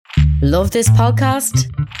Love this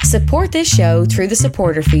podcast? Support this show through the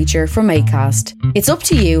supporter feature from Acast. It's up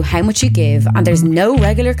to you how much you give and there's no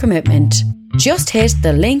regular commitment. Just hit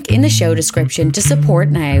the link in the show description to support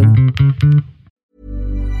now.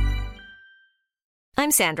 I'm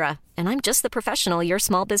Sandra, and I'm just the professional your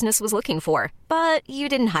small business was looking for. But you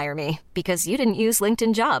didn't hire me because you didn't use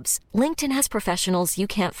LinkedIn Jobs. LinkedIn has professionals you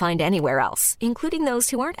can't find anywhere else, including those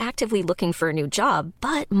who aren't actively looking for a new job,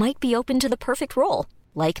 but might be open to the perfect role,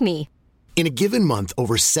 like me. In a given month,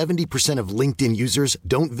 over 70% of LinkedIn users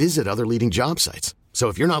don't visit other leading job sites. So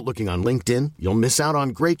if you're not looking on LinkedIn, you'll miss out on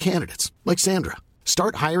great candidates like Sandra.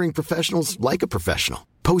 Start hiring professionals like a professional.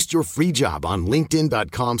 Post your free job on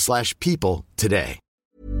linkedin.com/people today.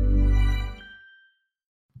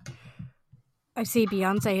 I see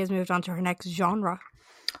Beyonce has moved on to her next genre.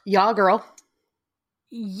 Yeah, girl.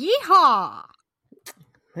 Yeehaw!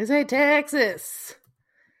 They say Texas.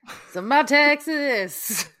 Some about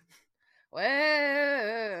Texas. Whoa.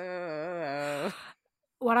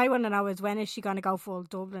 What I want to know is, when is she going to go full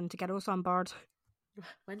Dublin to get us on board?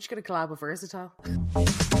 When's she going to collab with Versatile?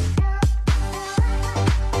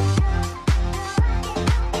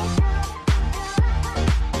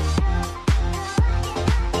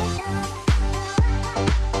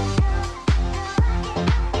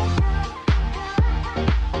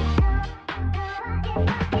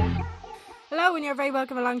 Hello, and you're very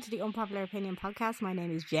welcome along to the Unpopular Opinion podcast. My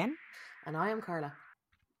name is Jen. And I am Carla.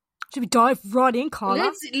 Should we dive right in,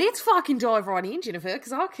 Carla? Let's fucking dive right in, Jennifer,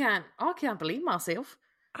 because I can't believe myself.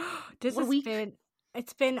 This has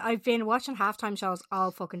been. I've been watching halftime shows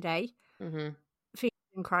all fucking day. Mm-hmm.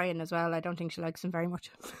 Feeling crying as well. I don't think she likes them very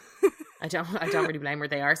much. I don't really blame her.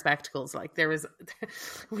 They are spectacles. Like,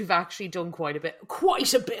 we've actually done quite a bit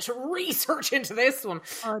of research into this one.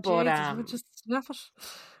 Oh, but Jesus, we'll just snap it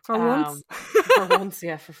for once. For once,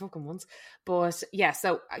 yeah, for fucking once. But yeah,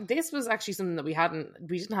 so this was actually something that we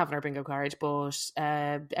didn't have in our bingo card, but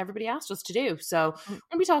everybody asked us to do. So we're going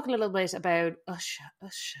to be talking a little bit about Usher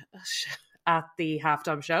at the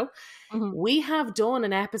halftime show. Mm-hmm. We have done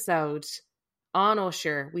an episode on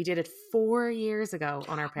Usher. We did it 4 years ago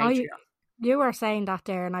on our Patreon. You were saying that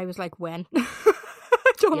there, and I was like, when? I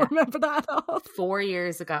don't remember that at all. 4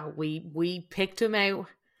 years ago, we picked him out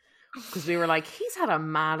because we were like, he's had a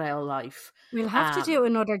mad old life. We'll have to do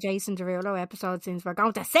another Jason Derulo episode since we're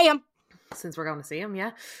going to see him.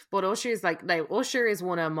 Yeah. But Usher is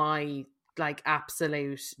one of my like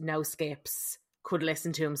absolute no skips. Could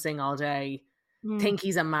listen to him sing all day. Think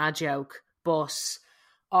he's a mad joke. But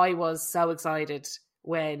I was so excited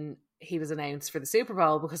when he was announced for the Super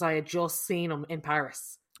Bowl because I had just seen him in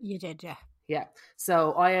Paris. You did, yeah. Yeah.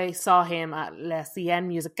 So I saw him at La Sienne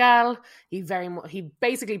Musicale. He's doing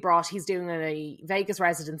a Vegas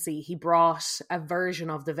residency. He brought a version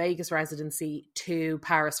of the Vegas residency to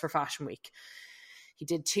Paris for Fashion Week. He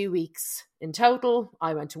did 2 weeks in total.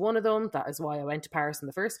 I went to one of them. That is why I went to Paris in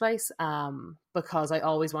the first place. Because I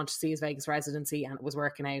always wanted to see his Vegas residency, and it was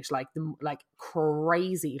working out like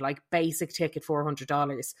crazy, like basic ticket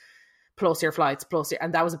 $400 plus your flights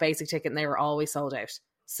and that was a basic ticket, and they were always sold out.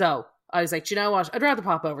 So I was like, do you know what? I'd rather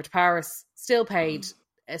pop over to Paris. Still paid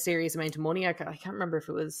a serious amount of money. I can't remember if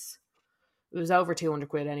it was over 200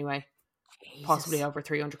 quid anyway. Jesus. Possibly over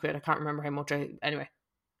 300 quid. I can't remember how much. Anyway,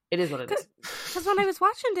 it is what it is. Because when I was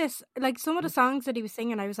watching this, like some of the songs that he was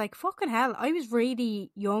singing, I was like, fucking hell. I was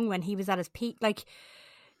really young when he was at his peak. Like,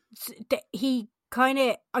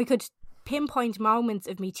 I could pinpoint moments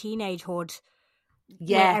of me teenagehood.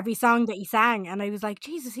 Yeah, every song that he sang, and I was like,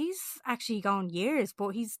 Jesus, he's actually gone years,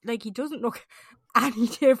 but he's like, he doesn't look any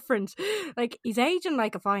different. Like, he's aging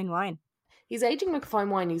like a fine wine. He's aging like a fine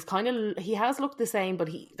wine. He has looked the same, but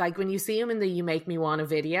he, like, when you see him in the "You Make Me Wanna"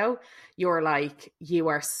 video, you're like, you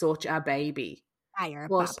are such a baby. You're a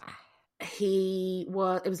but baba.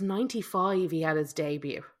 It was 95 he had his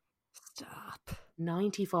debut. Stop.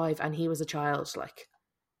 95, and he was a child, like.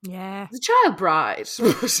 Yeah, the child bride.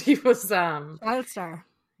 He was child star.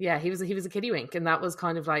 Yeah, he was a kiddie wink, and that was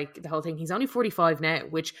kind of like the whole thing. He's only 45 now,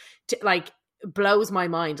 which blows my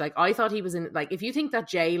mind. Like, I thought he was in, like, if you think that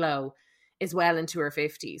J-Lo is well into her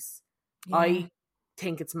 50s, yeah. I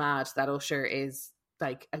think it's mad that Usher is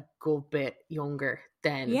like a good bit younger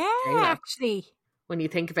than J-Lo, actually, when you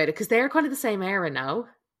think about it, because they're kind of the same era now.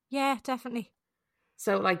 Yeah, definitely.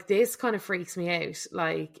 So, like, this kind of freaks me out.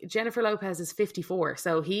 Like, Jennifer Lopez is 54,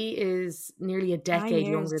 so he is nearly a decade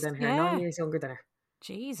younger than her. 9 years younger than her.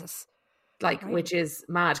 Jesus. Like, right. Which is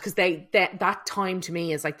mad, because that time to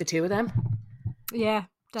me is like the two of them. Yeah,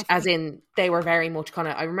 definitely. As in, they were very much kind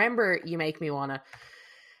of, I remember You Make Me Wanna,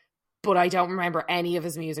 but I don't remember any of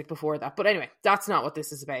his music before that. But anyway, that's not what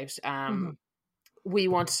this is about. we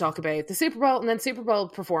want to talk about the Super Bowl, and then Super Bowl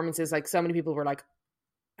performances. Like, so many people were like,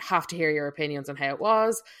 have to hear your opinions on how it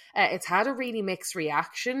was. It's had a really mixed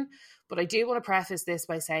reaction, but I do want to preface this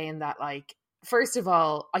by saying that, like, first of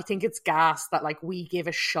all, I think it's gas that like we give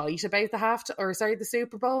a shite about the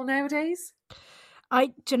Super Bowl nowadays.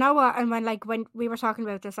 Do you know what? And when we were talking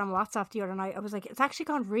about this on WhatsApp the other night, I was like, it's actually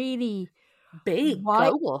gone really big,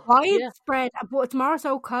 global, widespread. But it's more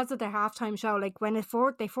so because of the halftime show. Like when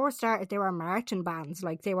they first started, they were marching bands,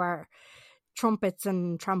 like they were trumpets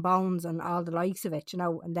and trombones and all the likes of it, you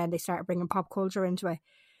know. And then they started bringing pop culture into it.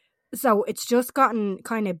 So it's just gotten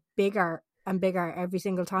kind of bigger and bigger every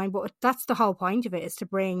single time. But that's the whole point of it, is to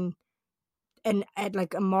bring a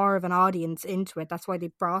more of an audience into it. That's why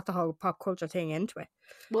they brought the whole pop culture thing into it.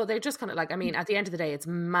 Well, they're just kind of like, I mean, at the end of the day, it's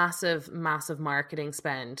massive marketing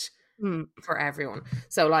spend for everyone.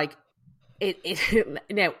 So like it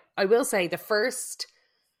now, I will say the first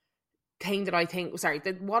thing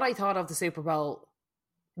that what I thought of the Super Bowl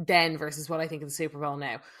then versus what I think of the Super Bowl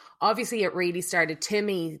now. Obviously it really started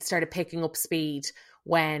picking up speed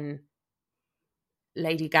when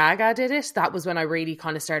Lady Gaga did it. That was when I really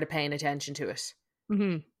kind of started paying attention to it.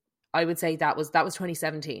 Mm-hmm. I would say that was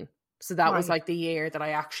 2017. So that was like the year that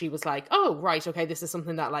I actually was like, oh, right, okay, this is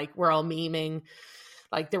something that like we're all memeing.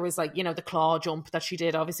 Like there was like, you know, the claw jump that she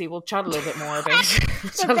did. Obviously, we'll chat a little bit more about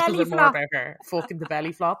her. Fucking the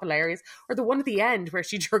belly flop, hilarious. Or the one at the end where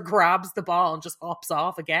she just grabs the ball and just hops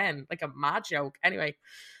off again, like a mad joke. Anyway,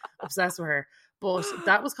 obsessed with her. But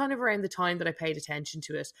that was kind of around the time that I paid attention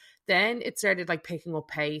to it. Then it started like picking up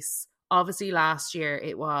pace. Obviously, last year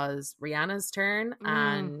it was Rihanna's turn,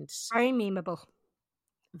 and very memeable.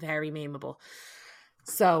 Very memeable.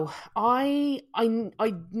 So I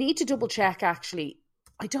need to double check actually.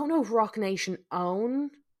 I don't know if Rock Nation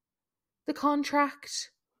own the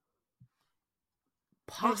contract.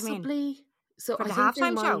 Possibly. So for I the think they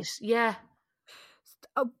halftime might. show? Yeah.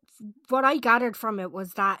 What I gathered from it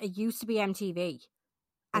was that it used to be MTV.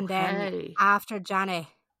 And then after Janet,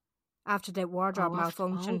 after the wardrobe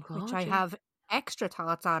malfunction, which I have extra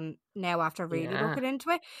thoughts on now after really looking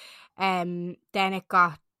into it, then it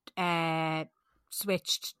got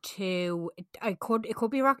switched to it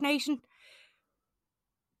could be Rock Nation.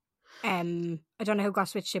 I don't know who got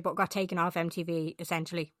switched to, but got taken off MTV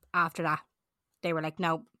essentially after that. They were like,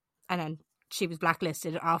 no. And then she was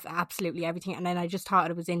blacklisted off absolutely everything. And then I just thought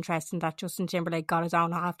it was interesting that Justin Timberlake got his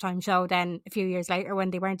own halftime show then a few years later when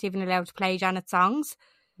they weren't even allowed to play Janet's songs.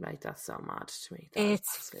 Right, that's so mad to me.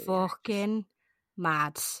 It's fucking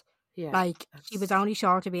mad. Yeah, like, she was only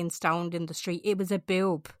short of being stoned in the street. It was a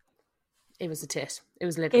boob. It was a tit. It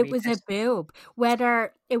was literally a boob.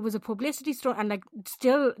 Whether it was a publicity stunt, and like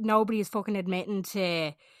still nobody is fucking admitting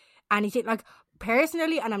to anything. Like,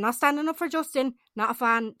 personally, and I'm not standing up for Justin, not a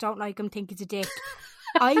fan, don't like him, think he's a dick.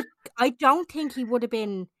 I don't think he would have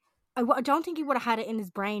been. I don't think he would have had it in his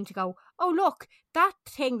brain to go, oh look, that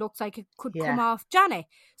thing looks like it could come off Janet,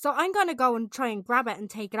 so I'm going to go and try and grab it and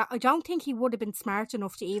take it out. I don't think he would have been smart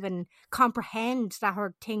enough to even comprehend that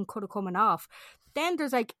her thing could have come off. Then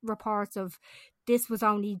there's like reports of this was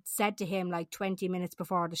only said to him like 20 minutes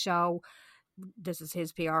before the show. This is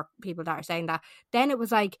his PR people that are saying that. Then it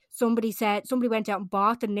was like somebody went out and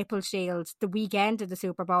bought the nipple shields the weekend of the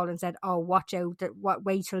Super Bowl and said, oh, watch out,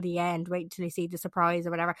 wait till the end, wait till you see the surprise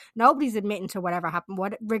or whatever. Nobody's admitting to whatever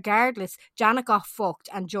happened. Regardless, Janet got fucked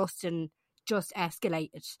and Justin just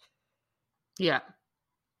escalated. Yeah.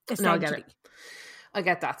 Essentially. No, I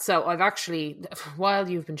get that. So I've actually, while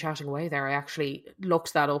you've been chatting away there, I actually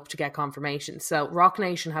looked that up to get confirmation. So Rock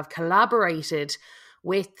Nation have collaborated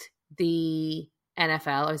with the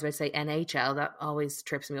NFL, I was about to say NHL, that always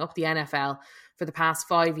trips me up, the NFL, for the past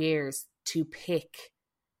 5 years to pick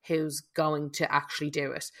who's going to actually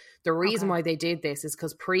do it. The reason why they did this is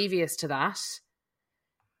because previous to that,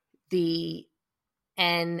 the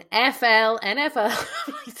NFL,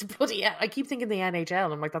 bloody, I keep thinking the NHL.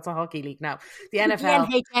 I'm like, that's a hockey league now. The NFL,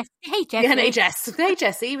 the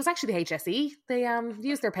HSE. It was actually the HSE. They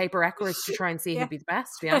used their paper records to try and see who'd be the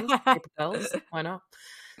best. To be honest, paper bills. Why not?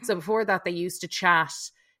 So before that, they used to chat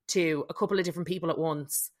to a couple of different people at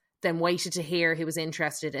once, then waited to hear who was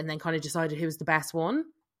interested, and then kind of decided who was the best one.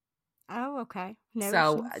 Oh, okay.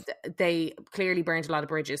 So they clearly burned a lot of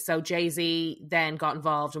bridges. So Jay-Z then got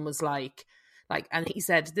involved and was like, and he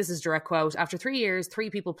said, this is direct quote, after 3 years, 3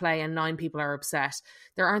 people play and 9 people are upset.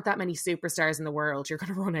 There aren't that many superstars in the world. You're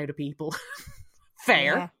going to run out of people.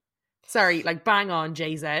 Fair. Yeah. Sorry, like bang on,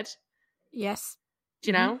 Jay-Z. Yes. Do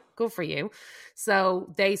you know? Good for you.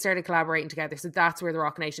 So they started collaborating together. So that's where the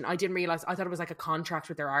Rock Nation, I didn't realize, I thought it was like a contract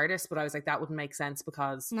with their artists, but I was like, that wouldn't make sense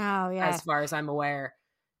because as far as I'm aware,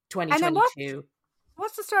 2022.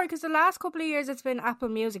 what's the story? Because the last couple of years it's been Apple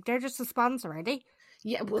Music. They're just a sponsor, are they?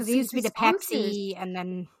 Yeah, well, Because it used to be the Pepsi, and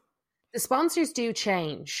then the sponsors do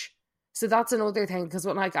change. So that's another thing. Because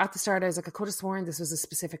when, like, at the start, I was like, I could have sworn this was a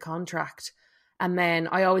specific contract. And then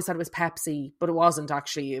I always thought it was Pepsi, but it wasn't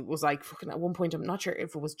actually. It was like fucking at one point, I'm not sure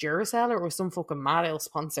if it was Duracell or it was some fucking mad ale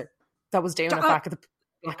sponsor that was doing it back at the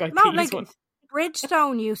Black Eyed Peas one.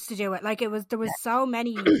 Bridgestone used to do it. Like there was so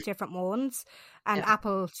many different ones, and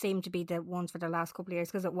Apple seemed to be the ones for the last couple of years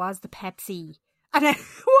because it was the Pepsi. And then 1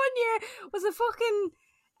 year was a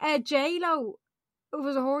fucking J-Lo. It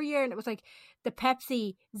was a whole year, and it was like the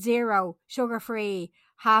Pepsi Zero sugar-free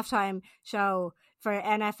halftime show for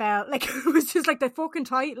NFL. Like it was just like the fucking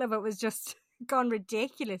title of it was just gone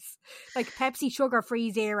ridiculous. Like Pepsi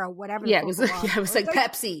sugar-free zero, whatever. Yeah, it was like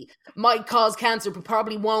Pepsi might cause cancer, but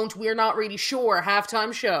probably won't. We're not really sure.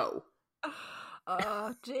 Halftime show.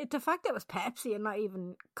 The fact that it was Pepsi and not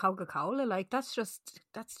even Coca-Cola, like that's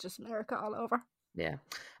just America all over. Yeah.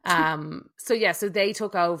 So they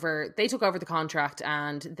took over the contract,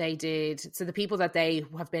 and they did. So the people that they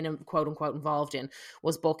have been quote unquote involved in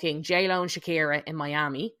was booking J-Lo and Shakira in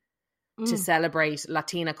Miami to celebrate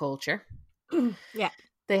Latina culture. Yeah.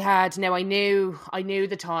 They had, now I knew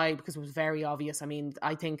the tie because it was very obvious. I mean,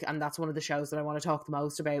 I think, and that's one of the shows that I want to talk the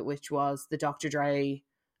most about, which was the Dr. Dre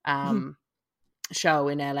show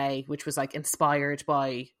in LA, which was like inspired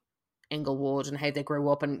by Inglewood and how they grew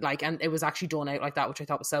up, and it was actually done out like that, which I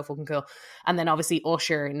thought was so fucking cool. And then obviously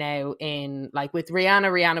Usher now in, like, with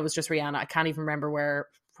Rihanna was just Rihanna. I can't even remember where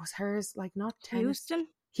was hers, like, not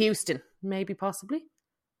Houston, maybe, possibly.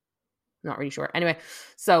 Not really sure. Anyway,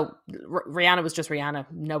 so Rihanna was just Rihanna.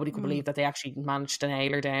 Nobody could believe that they actually managed to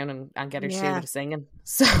nail her down and get her to do the singing.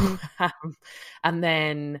 So, and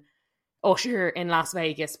then Usher in Las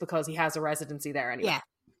Vegas because he has a residency there anyway. Yeah.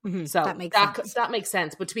 Mm-hmm. So that makes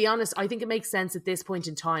sense. But to be honest, I think it makes sense at this point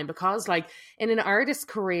in time because, like, in an artist's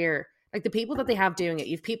career, like the people that they have doing it,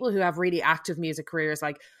 you have people who have really active music careers.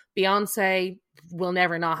 Like Beyonce will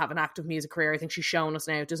never not have an active music career. I think she's shown us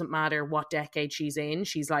now it doesn't matter what decade she's in.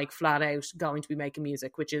 She's like flat out going to be making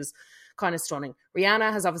music, which is kind of stunning.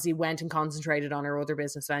 Rihanna has obviously went and concentrated on her other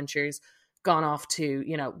business ventures, gone off to,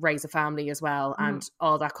 raise a family as well. And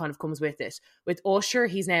all that kind of comes with it. With Usher,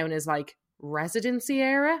 he's now in his like residency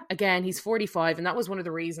era. Again, he's 45. And that was one of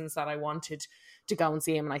the reasons that I wanted to go and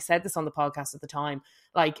see him. And I said this on the podcast at the time,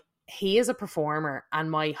 like, he is a performer, and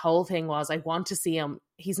my whole thing was I want to see him.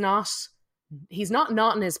 He's not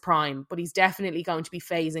in his prime, but he's definitely going to be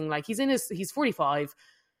phasing. Like he's 45.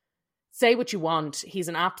 Say what you want. He's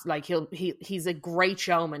an app, like he's a great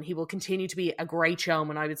showman. He will continue to be a great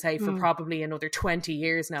showman, I would say, for probably another 20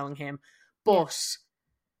 years knowing him. But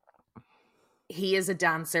he is a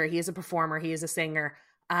dancer, he is a performer, he is a singer,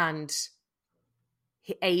 and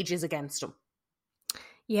age is against him.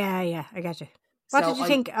 Yeah, I get you. What did you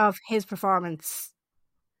think of his performance?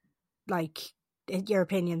 Like, your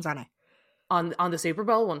opinions on it? On the Super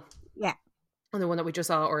Bowl one? Yeah. On the one that we just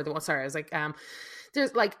saw, or the one, sorry, I was like,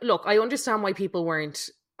 there's like, look, I understand why people weren't,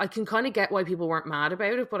 I can kind of get why people weren't mad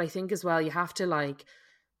about it, but I think as well, you have to like,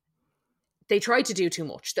 they tried to do too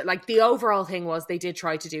much. Like, the overall thing was they did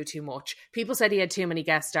try to do too much. People said he had too many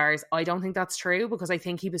guest stars. I don't think that's true, because I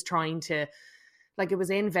think he was trying to, like, it was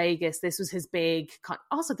in Vegas. This was his big,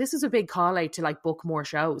 also this is a big call out to like book more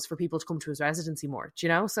shows for people to come to his residency more, do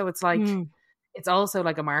you know? So it's like, it's also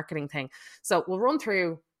like a marketing thing. So we'll run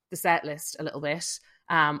through the set list a little bit.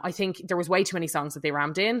 I think there was way too many songs that they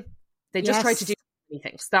rammed in. They just tried to do many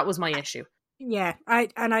things. That was my issue. Yeah.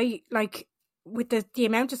 I like, with the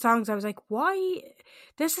amount of songs, I was like, why?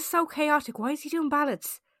 This is so chaotic. Why is he doing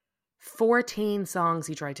ballads? 14 songs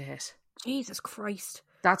he tried to hit. Jesus Christ.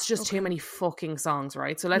 That's just too many fucking songs,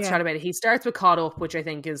 right? So let's chat about it. He starts with Caught Up, which I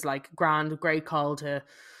think is like grand, great call to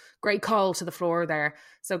the floor there.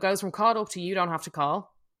 So it goes from Caught Up to You Don't Have to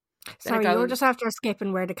Call. Sorry, you were just after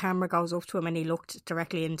skipping where the camera goes up to him and he looked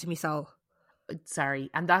directly into me soul.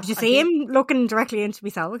 Sorry. And that's, did you see him looking directly into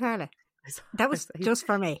me soul, Carla? That was just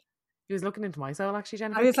for me. He was looking into my soul, actually,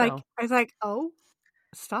 Jennifer. I was like, oh,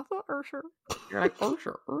 stop it, Usher. You're like,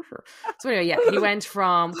 Usher. So anyway, yeah, he went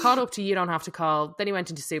from Caught Up to You Don't Have to Call. Then he went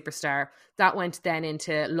into Superstar. That went then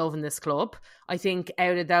into Loving This Club. I think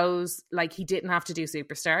out of those, like, he didn't have to do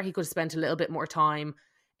Superstar. He could have spent a little bit more time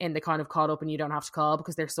in the kind of Caught Up and You Don't Have to Call,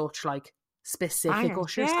 because they're such like specific bangers.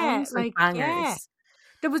 Usher songs, like bangers. Yeah.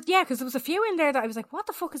 There was, because there was a few in there that I was like, what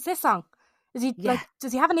the fuck is this song? Is he like,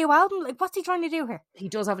 does he have a new album? Like, what's he trying to do here? He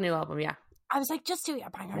does have a new album, yeah. I was like, just do your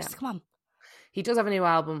bangers, come on. He does have a new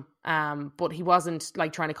album, but he wasn't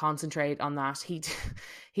like trying to concentrate on that.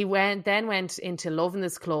 He went into Loving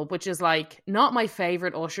This Club, which is like not my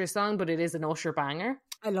favorite Usher song, but it is an Usher banger.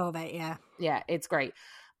 I love it, yeah. Yeah, it's great.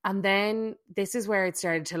 And then this is where it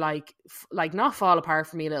started to like not fall apart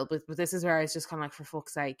for me a little bit, but this is where I was just kind of like, for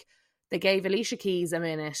fuck's sake. They gave Alicia Keys a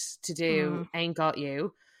minute to do Ain't Got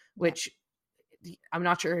You, which I'm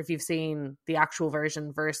not sure if you've seen the actual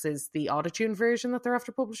version versus the autotune version that they're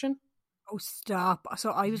after publishing. Oh, stop.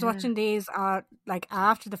 So I was watching these like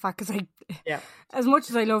after the fact, because as much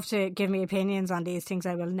as I love to give me opinions on these things,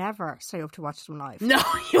 I will never stay up to watch them live. No,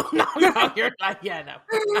 you're like, no,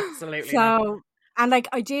 absolutely not. And like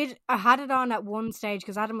I had it on at one stage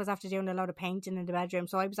because Adam was after doing a lot of painting in the bedroom,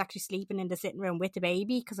 so I was actually sleeping in the sitting room with the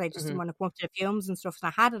baby because I just didn't want to go up to the films and stuff,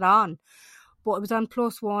 and I had it on. But it was on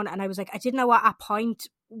 +1, and I was like, I didn't know what a point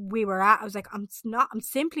we were at. I was like, I'm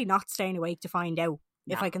simply not staying awake to find out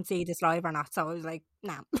if I can see this live or not. So I was like,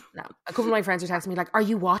 no. A couple of my friends were texting me like, are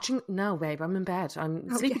you watching? No, babe, I'm in bed. I'm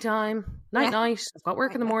sleepy time. Night. I've got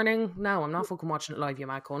work in the morning. No, I'm not fucking watching it live, you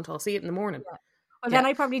mad cunt. I'll see it in the morning. Yeah. Well, then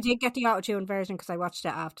I probably did get the auto-tune version because I watched it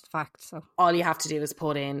after the fact. So all you have to do is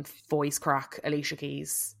put in voice crack Alicia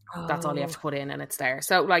Keys. That's all you have to put in, and it's there.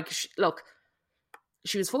 So like, look,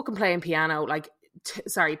 she was fucking playing piano. Like,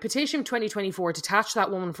 petition 2024 to detach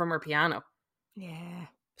that woman from her piano. Yeah,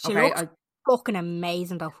 she looks fucking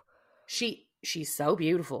amazing though. She's so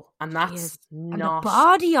beautiful, and that's not and the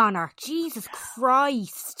body on her. Jesus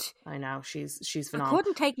Christ! I know she's phenomenal. I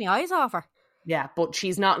couldn't take my eyes off her. Yeah, but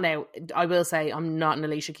she's not now. I will say I'm not an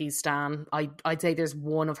Alicia Keys stan. I'd say there's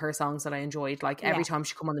one of her songs that I enjoyed. Like every time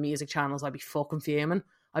she come on the music channels, I'd be fucking fuming.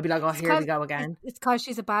 I'd be like, oh, here we go again. It's because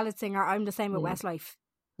she's a ballad singer. I'm the same with Westlife.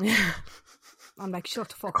 Yeah. I'm like, shut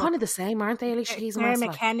the fuck up. Kind of the same, aren't they, Alicia Keys and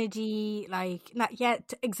Dermot Kennedy, like, not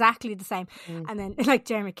yet exactly the same. And then like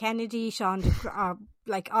Dermot Kennedy, Sean,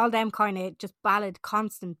 like all them kind of just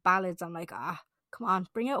constant ballads. I'm like, come on,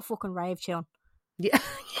 bring out a fucking rave tune. Yeah.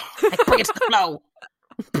 Like, bring it to the flow.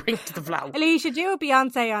 Bring it to the flow. Alicia, do a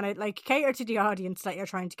Beyonce on it. Like, cater to the audience that you're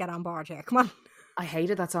trying to get on board here. Come on. I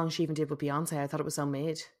hated that song she even did with Beyonce. I thought it was so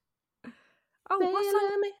mid. Oh, what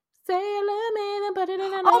song? Say you love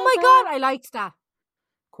me. Oh my God, I liked that.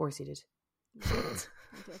 Of course you did.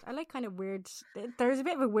 I like kind of weird. There's a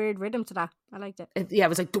bit of a weird rhythm to that. I liked it. It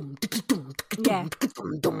was like dum, dum,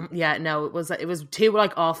 dum, dum. Yeah, no, it was too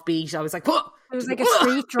like offbeat. I was like, whoa! It was like a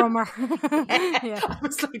street drummer. Yeah. I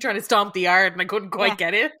was like trying to stomp the yard and I couldn't quite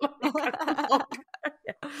get it.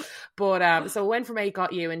 But so it went from Ain't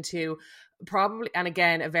Got You into probably, and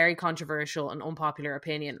again, a very controversial and unpopular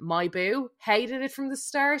opinion. My boo hated it from the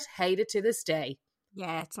start, hate it to this day.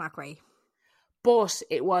 Yeah, it's not great. But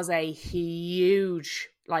it was a huge,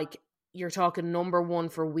 like, you're talking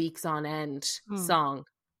 #1 for weeks on end song.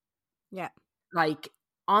 Yeah. Like,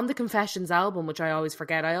 on the Confessions album, which I always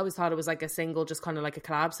forget, I always thought it was like a single, just kind of like a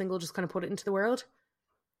collab single, just kind of put it into the world.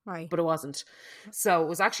 Right. But it wasn't. So it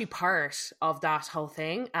was actually part of that whole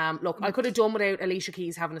thing. Look, I could have done without Alicia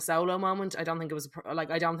Keys having a solo moment. I don't think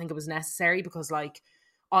it was necessary because, like,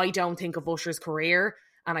 I don't think of Usher's career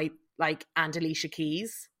and Alicia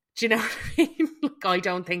Keys. Do you know what I mean? Like, I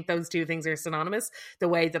don't think those two things are synonymous. The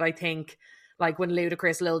way that I think, like, when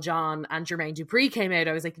Ludacris, Lil Jon and Jermaine Dupri came out,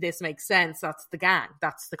 I was like, this makes sense. That's the gang.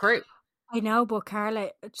 That's the crew. I know, but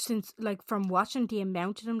Carla, since, like, from watching the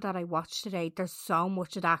amount of them that I watched today, there's so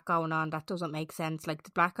much of that going on that doesn't make sense. Like,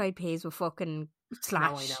 the Black Eyed Peas with fucking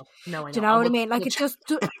Slash. No, I know. Do you know what I mean? Like, it's just,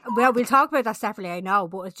 well, we'll talk about that separately, I know,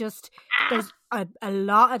 but it's just, there's a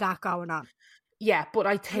lot of that going on. Yeah, but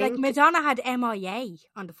I think... Like, Madonna had MIA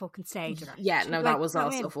on the fucking stage. Yeah, no, that was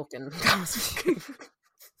also fucking...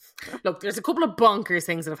 Look, there's a couple of bonkers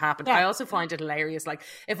things that have happened. Yeah. I also find it hilarious. Like,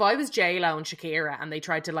 if I was J-Lo and Shakira and they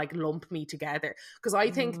tried to, like, lump me together, because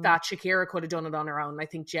I think that Shakira could have done it on her own. I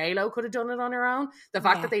think J-Lo could have done it on her own. The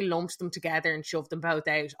fact that they lumped them together and shoved them both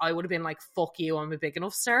out, I would have been like, fuck you, I'm a big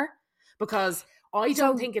enough star. Because I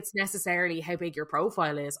don't think it's necessarily how big your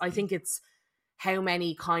profile is. I think it's how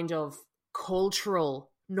many kind of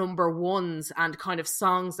cultural #1s and kind of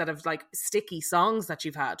songs that have, like, sticky songs that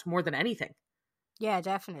you've had more than anything. Yeah,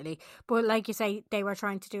 definitely. But like you say, they were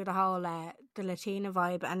trying to do the whole the Latina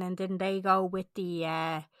vibe, and then didn't they go with the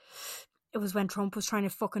it was when Trump was trying to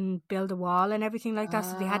fucking build a wall and everything like that,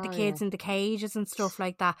 so they had the kids in the cages and stuff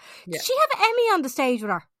like that. Did she have Emmy on the stage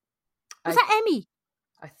with her? Was that Emmy?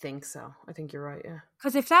 I think so. I think you're right, yeah.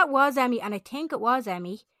 Because if that was Emmy, and I think it was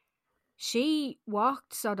Emmy, she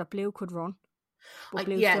walked so that Blue could run. But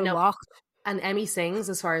Blue still walked. And Emmy sings,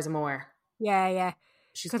 as far as I'm aware. Yeah.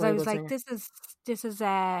 Because I was like, singer. this is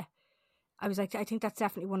I was like, I think that's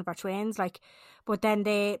definitely one of our twins. Like, but then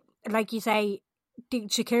they, like you say,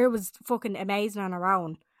 Shakira was fucking amazing on her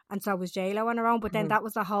own, and so was J-Lo on her own. But then that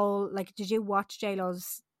was the whole, like, did you watch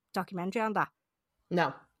J-Lo's documentary on that?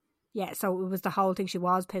 No. Yeah, so it was the whole thing. She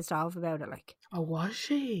was pissed off about it, like. Oh, was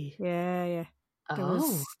she? Yeah.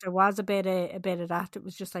 There was a bit of that. It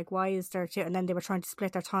was just like, why is there two? And then they were trying to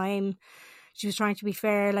split their time. She was trying to be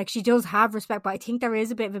fair. Like, she does have respect, but I think there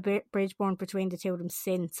is a bit of a bridge born between the two of them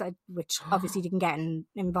since, which obviously didn't get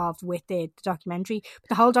involved with the documentary. But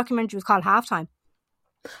the whole documentary was called Halftime.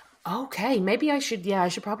 Okay, maybe I should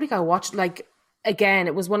probably go watch. Like, again,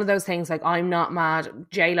 it was one of those things, like, I'm not mad.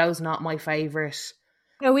 J-Lo's not my favourite.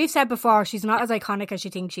 No, we've said before, she's not as iconic as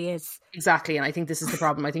she thinks she is. Exactly, and I think this is the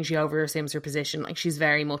problem. I think she overestimates her position. Like, she's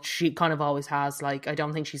very much, she kind of always has. Like, I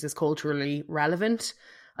don't think she's as culturally relevant.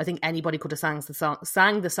 I think anybody could have sang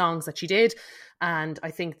the songs that she did, and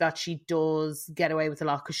I think that she does get away with a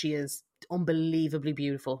lot because she is unbelievably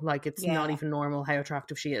beautiful. Like, it's not even normal how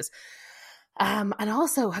attractive she is. And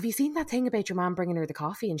also, have you seen that thing about your man bringing her the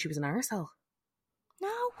coffee and she was an arsehole?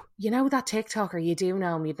 No. You know that TikToker, you do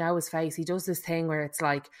know him, you'd know his face. He does this thing where it's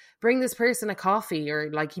like, bring this person a coffee,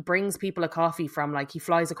 or like he brings people a coffee from, like, he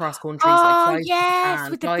flies across countries. Oh, like, yes,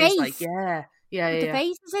 with the face. Like, yeah. The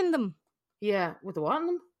faces in them. Yeah, with the what in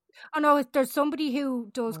them? Oh no, there's somebody who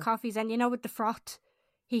does coffees, and you know, with the froth,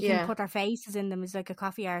 he can put their faces in them. It's like a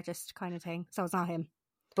coffee artist kind of thing. So it's not him.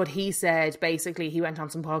 But he said, basically, he went on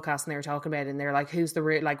some podcast and they were talking about it, and they're like, who's the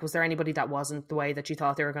real, like, was there anybody that wasn't the way that you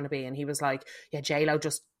thought they were going to be? And he was like, yeah, J-Lo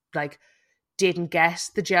just, like, didn't get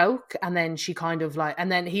the joke. And then she kind of, like, and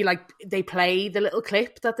then he, like, they play the little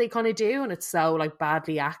clip that they kind of do, and it's so, like,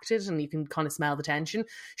 badly acted, and you can kind of smell the tension.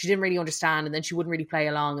 She didn't really understand, and then she wouldn't really play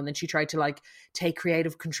along, and then she tried to, like, take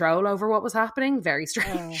creative control over what was happening. Very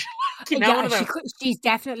strange. You know, she's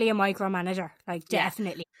definitely a micromanager. Like,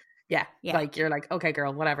 definitely. Yeah, like, you're like, okay,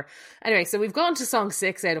 girl, whatever. Anyway, so we've gone to song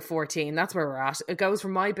 6 out of 14. That's where we're at. It goes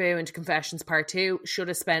from My Boo into Confessions Part 2. Should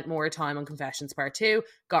have spent more time on Confessions Part 2.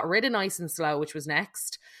 Got rid of Nice and Slow, which was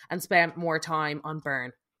next, and spent more time on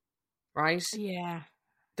Burn. Right? Yeah.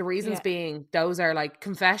 The reasons being, those are, like,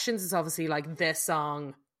 Confessions is obviously, like, this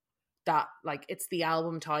song that, like, it's the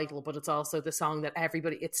album title, but it's also the song that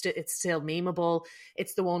everybody, it's still memeable.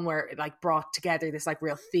 It's the one where it, like, brought together this, like,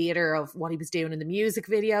 real theater of what he was doing in the music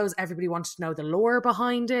videos. Everybody wanted to know the lore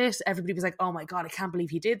behind it. Everybody was like, oh my God, I can't believe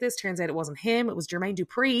he did this. Turns out it wasn't him. It was Jermaine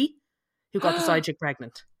Dupri who got the side chick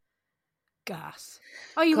pregnant. Gas.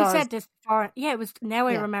 Oh, you said this before. Yeah, it was. Now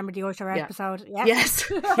I remember the Usher episode. Yeah.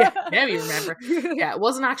 Yes. Yeah. Now you remember. Yeah, it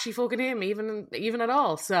wasn't actually fucking him, even at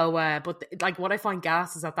all. So, but like, what I find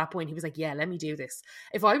gas is at that point he was like, "Yeah, let me do this."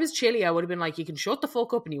 If I was Chilly, I would have been like, "You can shut the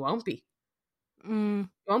fuck up, and you won't be. You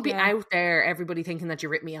won't be out there, everybody thinking that you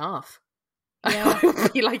ripped me off." Yeah. I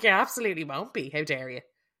would be like, "You absolutely won't be. How dare you?"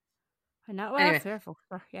 Well, anyway, fearful.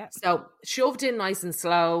 Yeah. So shoved in Nice and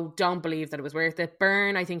Slow. Don't believe that it was worth it.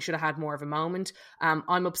 Burn, I think, should have had more of a moment.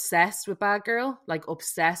 I'm obsessed with Bad Girl, like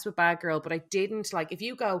obsessed with Bad Girl, but I didn't like. If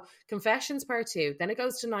you go Confessions Part 2, then it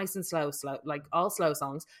goes to Nice and Slow, like all slow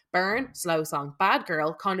songs. Burn, slow song. Bad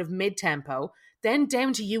Girl, kind of mid tempo. Then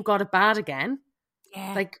down to You Got It Bad Again.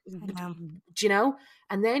 Yeah, like, do you know?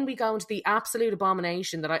 And then we go into the absolute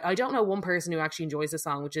abomination that I don't know one person who actually enjoys this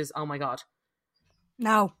song, which is Oh My God.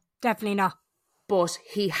 No. Definitely not. But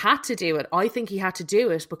he had to do it. I think he had to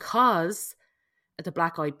do it because at the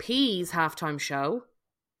Black Eyed Peas halftime show,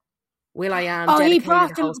 will.i.am dedicated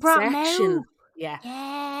a whole section. Mo. Yeah.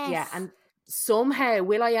 Yes. Yeah. And somehow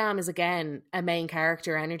will.i.am is again a main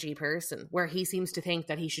character energy person where he seems to think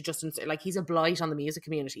that he should just like, he's a blight on the music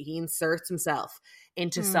community. He inserts himself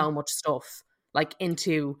into so much stuff, like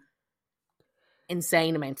into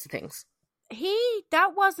insane amounts of things.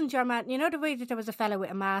 That wasn't your man. You know the way that there was a fella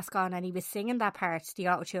with a mask on and he was singing that part, the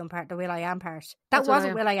auto-tune part, the will.i.am part. That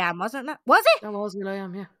wasn't will.i.am, wasn't it? Was it? That was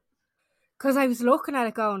will.i.am, yeah. Because I was looking at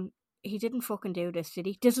it going, he didn't fucking do this, did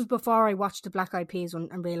he? This was before I watched the Black Eyed Peas one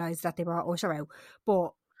and realised that they brought Usher out. But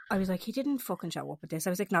I was like, he didn't fucking show up at this. I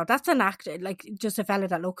was like, no, that's an actor, like just a fella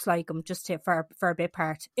that looks like him, just for a bit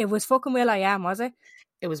part. It was fucking will.i.am, was it?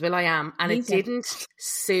 It was will.i.am, and it didn't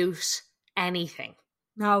suit anything.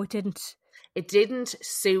 No, it didn't. It didn't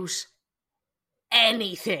suit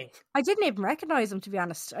anything. I didn't even recognise him, to be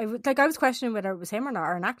honest. I was questioning whether it was him or not,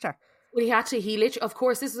 or an actor. Well, he literally, of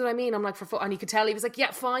course, this is what I mean. I'm like, and you could tell he was like,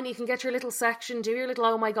 yeah, fine, you can get your little section, do your little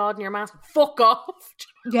oh my God and your mask. Fuck off.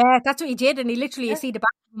 Yeah, that's what he did. And he literally, you see the back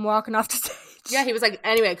of him walking off the stage. Yeah, he was like,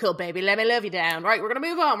 anyway, cool, baby, let me love you down. Right, we're going to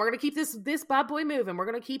move on. We're going to keep this bad boy moving. We're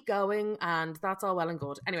going to keep going. And that's all well and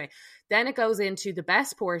good. Anyway, then it goes into the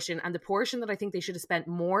best portion, and the portion that I think they should have spent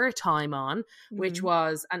more time on, which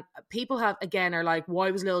was, and people are like,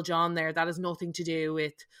 why was Lil Jon there? That has nothing to do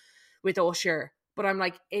with Usher. But I'm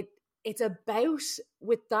like, it's about,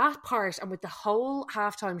 with that part and with the whole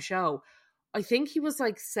halftime show, I think he was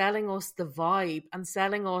like selling us the vibe and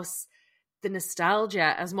selling us the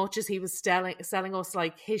nostalgia as much as he was selling us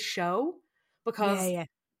like his show. Because Yeah.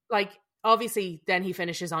 like, obviously then he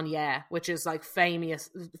finishes on Yeah, which is like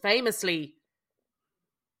famously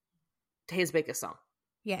his biggest song.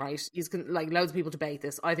 Yeah. Right? He's like, loads of people debate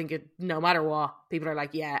this. I think no matter what, people are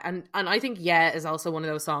like, yeah. And I think Yeah is also one of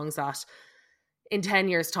those songs that in 10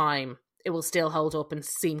 years time, it will still hold up and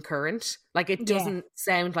seem current. Like, it doesn't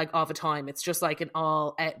sound like of a time. It's just like an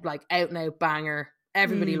all out, like out and out banger.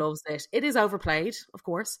 Everybody loves it. It is overplayed, of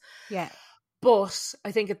course. Yeah. But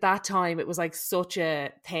I think at that time it was like such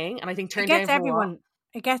a thing. And I think Turn Down for everyone.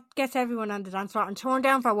 It gets everyone on the dance floor. And Torn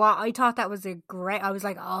Down for What? I thought that was a great. I was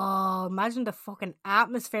like, oh, imagine the fucking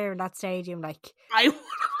atmosphere in that stadium. Like, I would.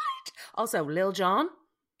 Also, Lil Jon.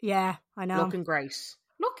 Yeah, I know. Looking great.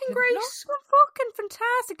 Looking fucking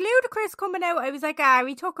fantastic. Ludacris coming out. I was like,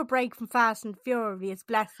 we took a break from Fast and Furious.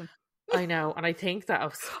 Bless him. I know, and I think that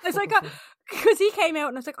was. I was like, because he came out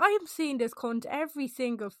and I was like, I am seeing this cunt every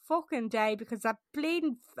single fucking day because that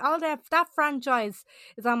bleeding, that franchise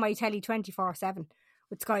is on my telly 24/7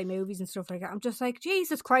 with Sky Movies and stuff like that. I'm just like,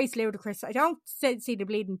 Jesus Christ, Ludacris, I don't see the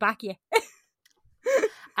bleeding back yet.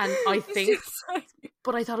 And I think,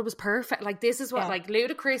 but I thought it was perfect. Like, this is what, like,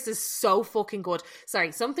 Ludacris is so fucking good.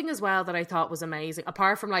 Sorry, something as well that I thought was amazing,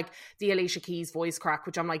 apart from like the Alicia Keys voice crack,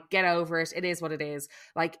 which I'm like, get over it. It is what it is.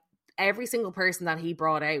 Like, every single person that he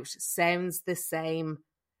brought out sounds the same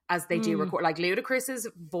as they do record. Like, Ludacris's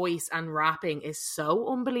voice and rapping is so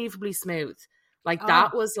unbelievably smooth. Like,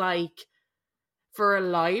 that was like, for a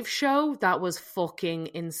live show, that was fucking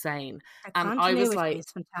insane. And I was like,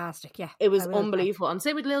 it's fantastic. Yeah, it was unbelievable. And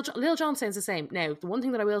same with Lil Jon sounds the same. Now, the one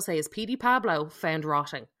thing that I will say is PD Pablo found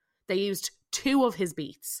rotting. They used 2 of his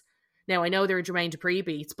beats. Now, I know they were Jermaine Dupri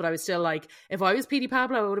beats, but I was still like, if I was PD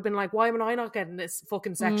Pablo, I would have been like, why am I not getting this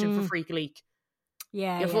fucking section for Freak Leak?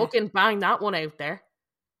 Yeah, you fucking bang that one out there.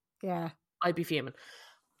 Yeah, I'd be fuming.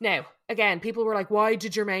 Now, again, people were like, why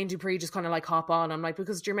did Jermaine Dupri just kind of like hop on? I'm like,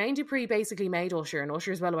 because Jermaine Dupri basically made Usher, and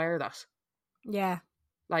Usher's well aware of that. Yeah.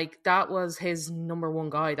 Like, that was his number one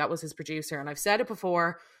guy. That was his producer. And I've said it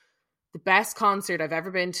before, the best concert I've ever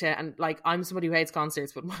been to, and like, I'm somebody who hates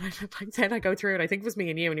concerts, but when I go through it, I think it was me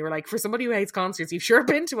and you were like, for somebody who hates concerts, you've sure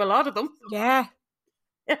been to a lot of them. Yeah.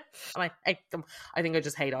 And I hate them. I think I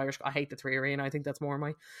just hate Irish. I hate the Three Arena. I think that's more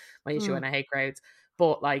my issue, and I hate crowds.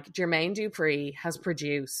 But like, Jermaine Dupri has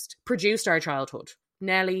produced our childhood.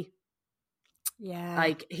 Nelly. Yeah.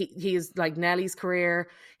 Like, he is like Nelly's career.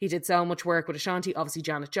 He did so much work with Ashanti, obviously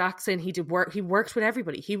Janet Jackson. He worked with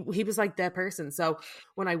everybody. He was like their person. So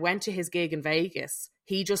when I went to his gig in Vegas,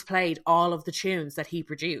 he just played all of the tunes that he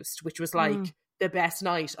produced, which was like the best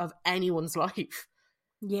night of anyone's life.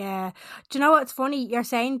 Yeah. Do you know what's funny? You're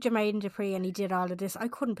saying Jermaine Dupri and he did all of this. I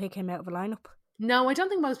couldn't pick him out of a lineup. No, I don't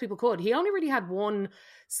think most people could. He only really had one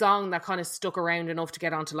song that kind of stuck around enough to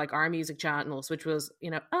get onto like our music channels, which was,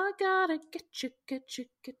 I gotta get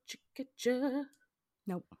you.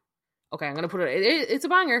 Nope. Okay, I'm going to put it. It's a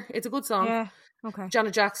banger. It's a good song. Yeah, okay.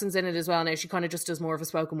 Janet Jackson's in it as well now. She kind of just does more of a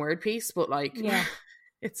spoken word piece, but like, yeah.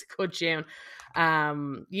 It's a good tune.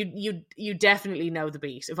 You definitely know the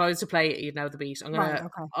beat. If I was to play it, you'd know the beat.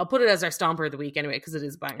 I'll put it as our stomper of the week anyway, because it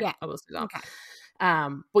is a banger. Yeah. I will do that. Okay.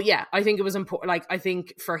 But yeah, I think it was important. Like, I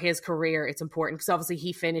think for his career, it's important because obviously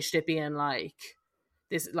he finished it being like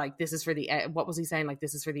this is for the A. What was he saying? Like,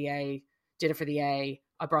 this is for the A. Did it for the A.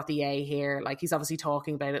 I brought the A here. Like, he's obviously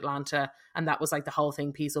talking about Atlanta, and that was like the whole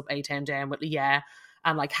thing. Piece up, A-Town down with yeah,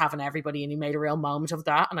 and like having everybody, and he made a real moment of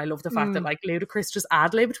that. And I love the fact that like Ludacris just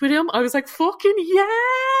ad-libbed with him. I was like, fucking yeah.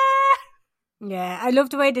 Yeah, I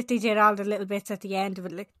love the way that they did all the little bits at the end of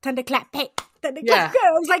it, like thunderclap, hey. Yeah.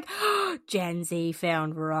 I was like, Gen Z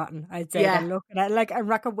found rotten. I'd say they're looking at it like a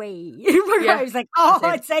rock away. I was like,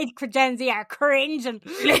 I'd say for Gen Z are cringing.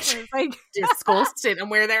 Like disgusting.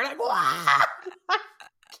 And we're there like, wow.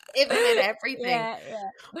 Giving it everything. Yeah.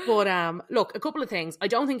 But look, a couple of things. I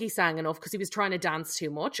don't think he sang enough because he was trying to dance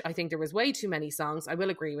too much. I think there was way too many songs. I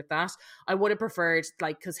will agree with that. I would have preferred,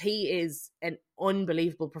 like, because he is an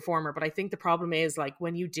unbelievable performer, but I think the problem is, like,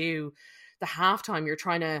 when you do the halftime, you're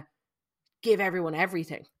trying to give everyone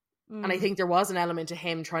everything. And I think there was an element to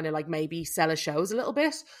him trying to like maybe sell his shows a little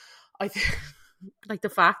bit. I think like the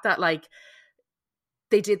fact that like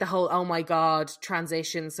they did the whole oh my god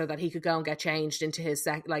transition so that he could go and get changed into his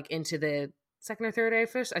into the second or third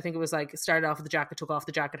outfit. I think it was like started off with the jacket, took off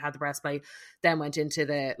the jacket, had the breastplate, then went into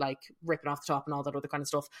the like ripping off the top and all that other kind of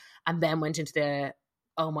stuff, and then went into the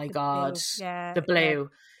oh my god, the blue.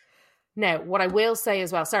 Now, what I will say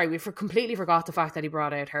as well, sorry, we completely forgot the fact that he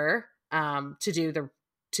brought out her to do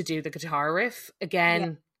the guitar riff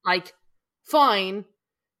again. Like, fine,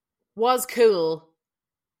 was cool.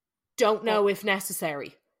 Don't know if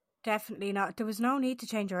necessary. Definitely not. There was no need to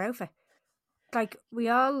change her outfit. Like, we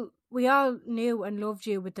all knew and loved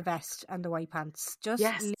you with the vest and the white pants. Just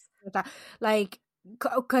leave it at that. Like,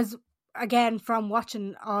 because again, from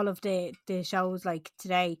watching all of the shows like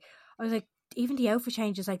today, I was like, even the outfit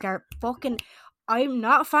changes, like, they're fucking. I'm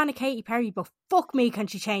not a fan of Katy Perry, but fuck me, can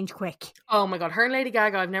she change quick? Oh my God, her and Lady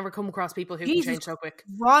Gaga, I've never come across people who can change so quick.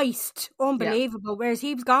 Christ, unbelievable. Whereas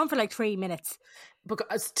he was gone for like 3 minutes.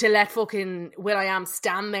 Because to let fucking will.i.am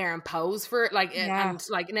stand there and pose for it, like, and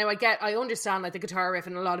like, now I understand like the guitar riff,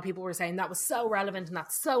 and a lot of people were saying that was so relevant and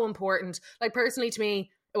that's so important. Like, personally, to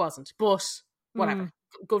me, it wasn't, but whatever.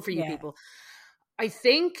 Good for you people. I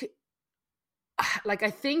think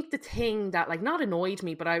the thing that, like, not annoyed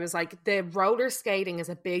me, but I was like, the roller skating is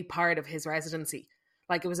a big part of his residency.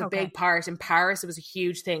 Like, it was a big part. In Paris, it was a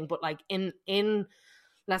huge thing, but like in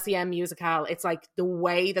Les Musicale, it's like the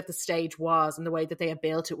way that the stage was and the way that they had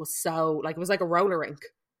built it was so, like, it was like a roller rink.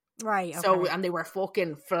 Right. Okay. So, and they were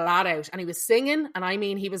fucking flat out. And he was singing, and I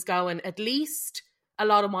mean, he was going at least a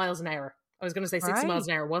lot of miles an hour. I was going to say 60 miles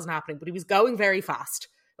an hour, wasn't happening, but he was going very fast,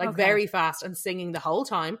 like very fast, and singing the whole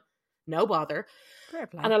time. No bother.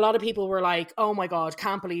 And a lot of people were like, oh my God,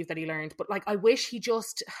 can't believe that he learned. But like, I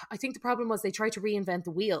think the problem was they tried to reinvent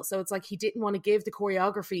the wheel. So it's like, he didn't want to give the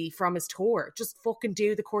choreography from his tour. Just fucking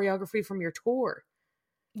do the choreography from your tour.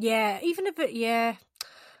 Yeah, even if it,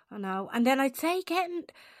 I know. And then I'd say getting,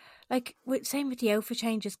 like, same with the outfit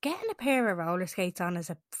changes, getting a pair of roller skates on is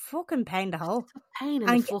a fucking pain in the hole. Pain in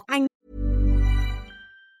the fucking...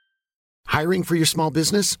 Hiring for your small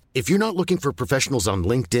business? If you're not looking for professionals on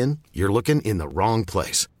LinkedIn, you're looking in the wrong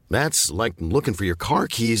place. That's like looking for your car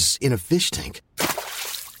keys in a fish tank.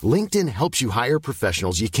 LinkedIn helps you hire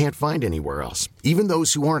professionals you can't find anywhere else, even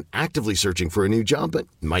those who aren't actively searching for a new job but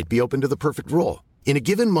might be open to the perfect role. In a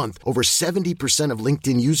given month, over 70% of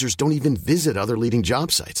LinkedIn users don't even visit other leading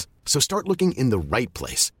job sites. So start looking in the right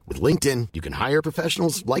place. With LinkedIn, you can hire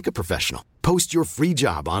professionals like a professional. Post your free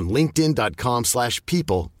job on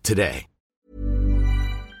linkedin.com/people today.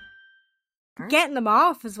 Getting them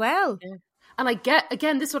off as well. Yeah. And I get,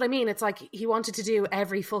 again, this is what I mean. It's like he wanted to do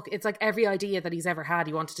it's like every idea that he's ever had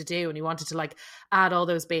he wanted to do, and he wanted to like add all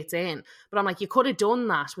those bits in. But I'm like, you could have done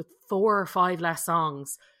that with 4 or 5 less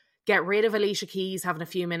songs. Get rid of Alicia Keys having a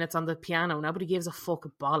few minutes on the piano. Nobody gives a fuck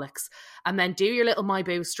of bollocks. And then do your little My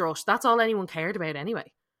Boo strut. That's all anyone cared about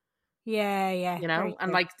anyway. Yeah. You know?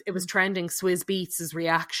 And like, it was trending Swizz Beatz'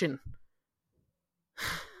 reaction.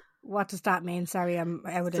 What does that mean? Sorry, I'm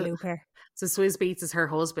out of the loop here. So Swizz Beatz is her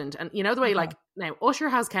husband. And you know the way, like, now Usher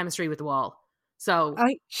has chemistry with The Wall. So,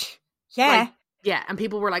 yeah. And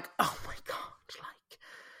people were like, oh my God, like,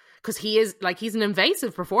 because he is, like, he's an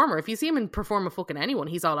invasive performer. If you see him perform a fucking anyone,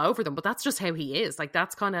 he's all over them. But that's just how he is. Like,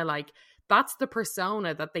 that's kind of like, that's the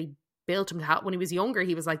persona that they built him to have. When he was younger,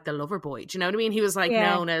 he was like the lover boy. Do you know what I mean? He was like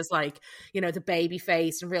known as like, you know, the baby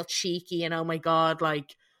face and real cheeky and oh my God,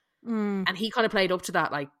 like, and he kind of played up to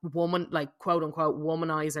that, like, woman, like, quote unquote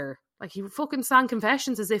womanizer. Like, he fucking sang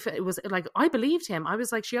Confessions as if it was like, I believed him. I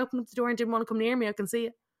was like, she opened up the door and didn't want to come near me. I can see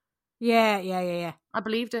it. Yeah. I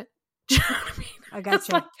believed it. Do you know what I mean? I got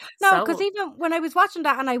you. Like, no, because even when I was watching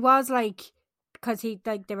that and I was like, because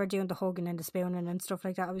they were doing the hugging and the spooning and stuff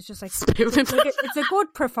like that, I was just like, it's a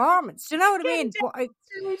good performance. Do you know what I mean? But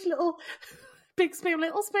little big spoon,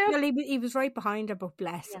 little spoon. Well, he was right behind her, but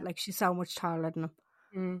bless her, like, she's so much taller than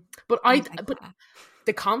him. But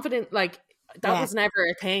the confident, like, that was never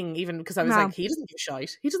a thing, even because I was like, he doesn't give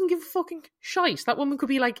shite. He doesn't give a fucking shite. That woman could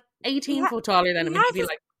be like 18 foot taller than him. He could be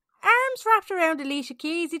like arms wrapped around Alicia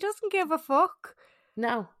Keys. He doesn't give a fuck.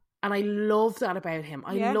 No. And I love that about him.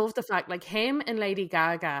 I love the fact, like, him and Lady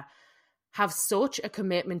Gaga have such a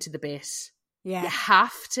commitment to the bit. Yeah. You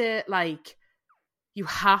have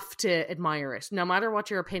to admire it. No matter what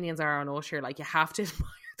your opinions are on Usher, like, you have to admire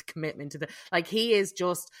the commitment to the, like, he is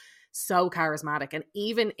just so charismatic. And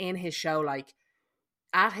even in his show, like,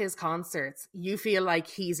 at his concerts, you feel like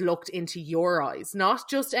he's looked into your eyes, not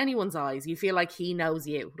just anyone's eyes. You feel like he knows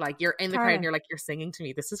you. Like, you're in the crowd and you're like, you're singing to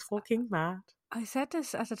me. This is fucking mad. I said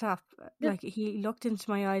this at the top. Like, he looked into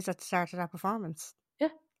my eyes at the start of that performance. Yeah.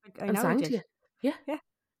 Like, I know sang he did. to you. Yeah.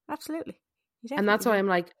 Absolutely. And that's why I'm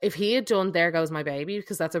like, if he had done There Goes My Baby,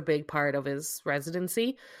 because that's a big part of his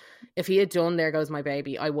residency, if he had done There Goes My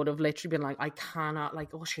Baby, I would have literally been like, I cannot, like,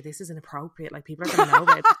 oh shit, this is inappropriate. Like, people are going to know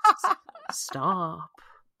about this. Stop.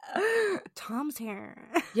 Tom's here.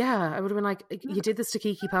 Yeah, I would have been like, you did this to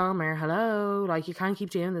Kiki Palmer. Hello, like you can't keep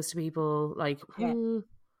doing this to people. Like,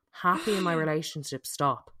 happy in my relationship.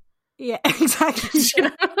 Stop. Yeah, exactly. You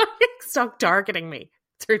know? Stop targeting me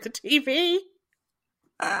through the TV.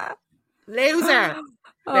 Loser.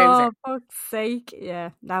 Oh, fuck's sake.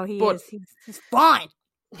 Yeah, now is. He's fine.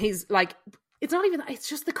 He's like, it's not even, it's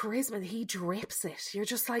just the charisma. He drips it. You're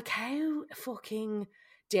just like, how fucking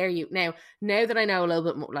dare you? Now that I know a little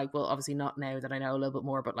bit more, like, well, obviously not now that I know a little bit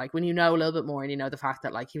more, but like when you know a little bit more and you know the fact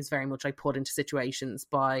that like he was very much like put into situations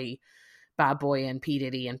by Bad Boy and P.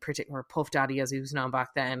 Diddy and or Puff Daddy as he was known back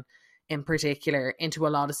then in particular, into a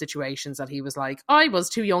lot of situations that he was like, I was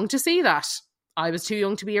too young to see that. I was too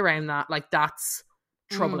young to be around that. Like, that's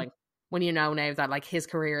troubling when you know now that like his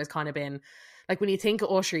career has kind of been like, when you think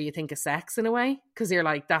of Usher, you think of sex in a way, because you're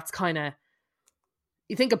like, that's kind of,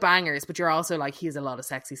 you think of bangers, but you're also like, he has a lot of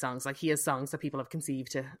sexy songs. Like, he has songs that people have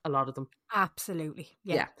conceived to, a lot of them. Absolutely.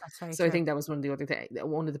 Yeah. That's very so true. I think that was one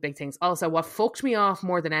of the big things. Also, what fucked me off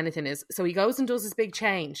more than anything is, so he goes and does this big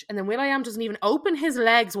change, and then will.i.am doesn't even open his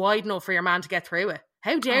legs wide enough for your man to get through it.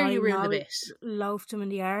 How dare you ruin the bit? Loafed him in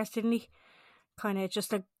the arse, didn't he? Kind of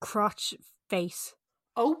just a crotch face.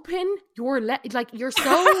 Open your leg. Like, you're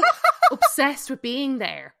so obsessed with being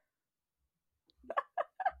there.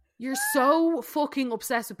 You're so fucking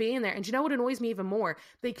obsessed with being there. And do you know what annoys me even more?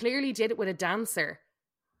 They clearly did it with a dancer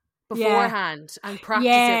beforehand and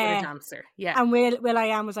practiced it with a dancer. Yeah. And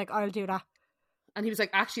will.i.am was like, I'll do that. And he was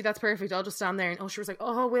like, actually, that's perfect. I'll just stand there. And Usher was like,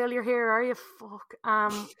 oh, Will, you're here, are you? Fuck.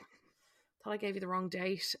 Thought I gave you the wrong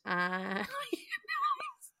date. Like,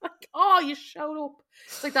 oh, you showed up.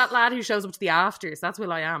 It's like that lad who shows up to the afters. That's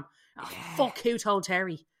will.i.am. Oh, fuck, who told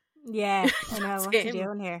Terry? Yeah, I know. What's he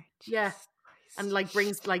doing here? Yeah. And like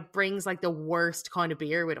brings like the worst kind of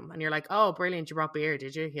beer with him. And you're like, oh, brilliant, you brought beer,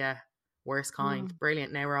 did you? Yeah. Worst kind.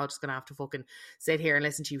 Brilliant. Now we're all just going to have to fucking sit here and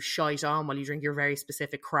listen to you shite on while you drink your very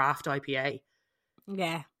specific craft IPA.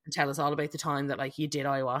 Yeah. And tell us all about the time that like you did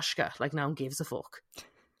ayahuasca. Like, no one gives a fuck.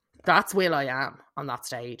 That's will.i.am on that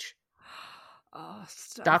stage. Oh,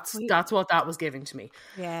 stop. That's what that was giving to me.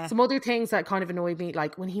 Yeah. Some other things that kind of annoyed me,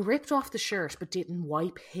 like when he ripped off the shirt but didn't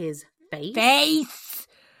wipe his face.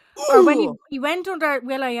 Ooh. Or when he went under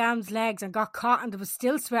will.i.am's legs and got caught and there was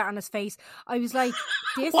still sweat on his face. I was like,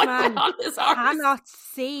 this man cannot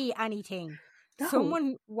see anything. No.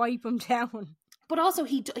 Someone wipe him down. But also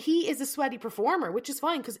he is a sweaty performer, which is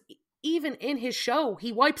fine, because even in his show,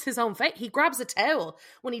 he wipes his own face. He grabs a towel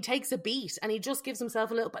when he takes a beat and he just gives himself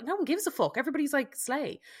a little, but no one gives a fuck. Everybody's like,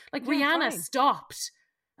 slay. Like, Rihanna stopped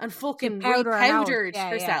and fucking powdered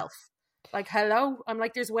herself. Yeah. Like, hello? I'm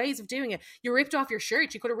like, there's ways of doing it. You ripped off your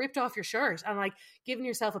shirt. You could have ripped off your shirt and like given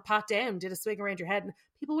yourself a pat down, did a swing around your head, and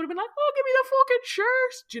people would have been like, oh, give me the fucking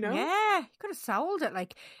shirt. Do you know? Yeah, you could have sold it.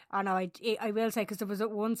 Like, I know, I will say, because there was at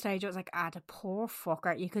one stage, I was like, the poor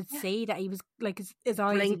fucker. You could see that he was like, his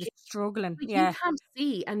eyes were struggling. Like, you can't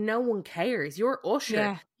see and no one cares. You're Usher.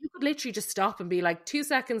 Yeah. You could literally just stop and be like, 2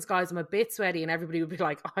 seconds, guys, I'm a bit sweaty, and everybody would be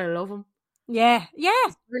like, I love him. Yeah,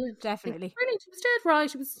 brilliant. Definitely. Like, brilliant. He was dead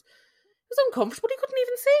right. It was uncomfortable. He couldn't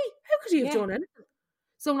even see. How could he have done anything?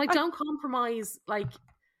 So, like, don't compromise, like,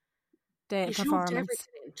 the performance.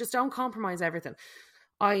 Just don't compromise everything.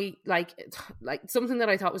 I like something that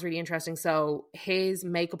I thought was really interesting. So his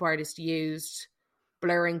makeup artist used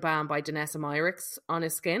blurring balm by Danessa Myricks on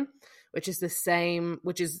his skin, which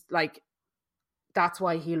is like, that's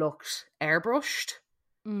why he looked airbrushed.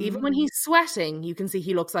 Even when he's sweating, you can see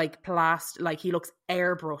he looks like he looks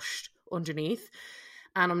airbrushed underneath.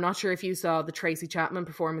 And I'm not sure if you saw the Tracy Chapman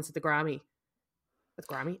performance at the Grammys.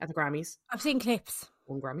 I've seen clips.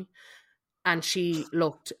 One Grammy. And she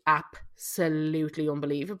looked absolutely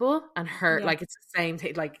unbelievable. And her, like, it's the same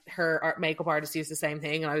thing. Like, her makeup artist used the same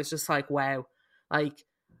thing. And I was just like, wow. Like,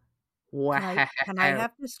 wow. Can I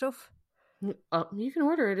have this stuff? You can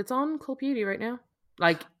order it. It's on Cult Beauty right now.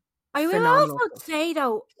 Like, I will also say,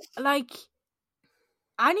 though, like,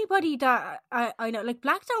 anybody that I know, like,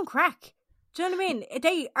 Black Don't Crack. Do you know what I mean?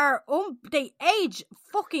 They age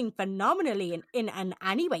fucking phenomenally in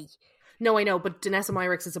any way. No, I know, but Danessa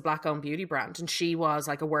Myricks is a black-owned beauty brand, and she was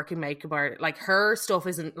like a working makeup artist. Like, her stuff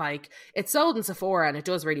isn't like, it's sold in Sephora and it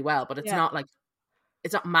does really well, but it's not like,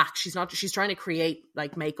 it's not Mac. She's trying to create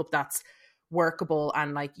like makeup that's workable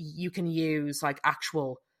and like you can use like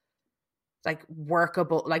actual like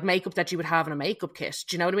workable, like makeup that you would have in a makeup kit.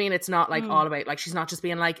 Do you know what I mean? It's not like all about, like, she's not just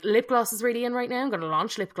being like, lip gloss is really in right now, I'm going to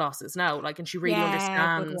launch lip glosses. No, like, and she really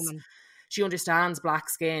understands black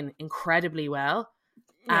skin incredibly well.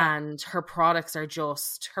 And her products are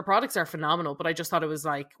phenomenal. But I just thought it was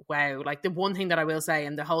like, wow. Like the one thing that I will say,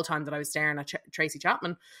 and the whole time that I was staring at Tracy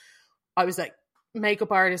Chapman, I was like,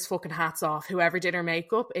 makeup artist, fucking hats off. Whoever did her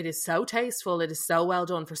makeup, it is so tasteful. It is so well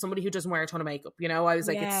done for somebody who doesn't wear a ton of makeup. You know, I was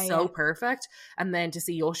like, it's so perfect. And then to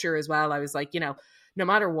see Usher as well, I was like, you know, no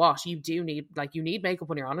matter what, you do need, like, you need makeup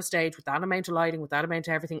when you're on a stage with that amount of lighting, with that amount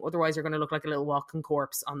of everything. Otherwise, you're going to look like a little walking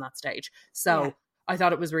corpse on that stage. So I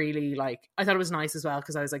thought it was really, like, I thought it was nice as well,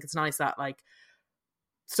 because I was like, it's nice that, like,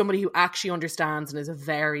 somebody who actually understands and is a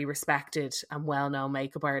very respected and well-known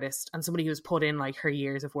makeup artist, and somebody who's put in, like, her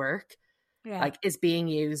years of work, like, is being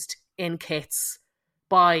used in kits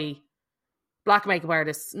by black makeup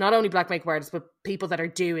artists, not only black makeup artists, but people that are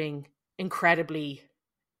doing incredibly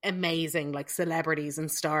amazing, like, celebrities and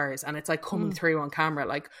stars, and it's like coming through on camera.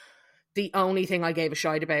 Like, the only thing I gave a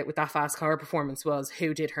shite about with that Fast Car performance was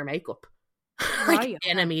who did her makeup. Like,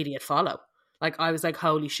 an immediate follow. Like, I was like,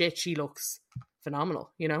 holy shit, she looks phenomenal,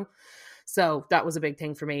 you know? So that was a big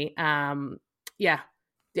thing for me. The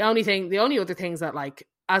only other things that, like,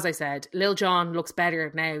 as I said, Lil Jon looks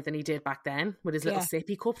better now than he did back then with his little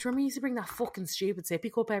sippy cup. Do you remember he used to bring that fucking stupid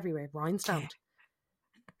sippy cup everywhere, rhinestoned?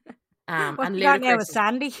 And Ludacris now with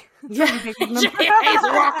Sandy. Yeah, he's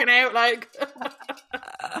rocking out like.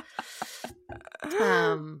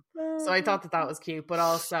 So I thought that was cute, but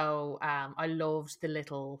also I loved the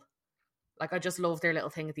little, like, I just loved their little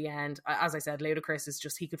thing at the end. As I said, Ludacris is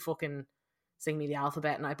just, he could fucking sing me the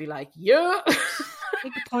alphabet and I'd be like, yeah. He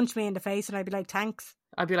could punch me in the face and I'd be like, thanks.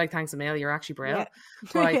 I'd be like, thanks a mil, you're actually brilliant.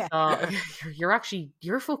 But I thought,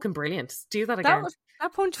 you're fucking brilliant. Do that again.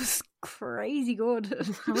 That punch was crazy good.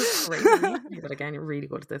 That was crazy. Do that again. You're really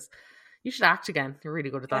good at this. You should act again. You're really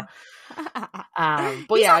good at that.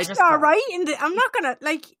 But he's I just all right. I'm not gonna,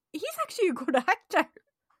 like, he's actually a good actor.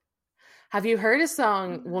 Have you heard his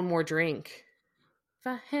song "One More Drink"? If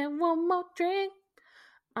I had one more drink,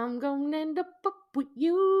 I'm gonna end up with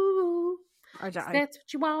you. That's what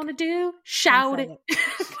you want to do. Shout it.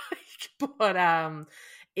 But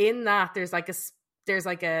in that, there's like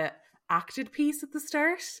a acted piece at the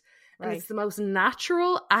start, and it's the most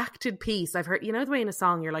natural acted piece I've heard. You know the way in a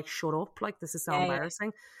song you're like, shut up, like, this is so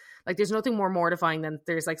embarrassing. Like, there's nothing more mortifying than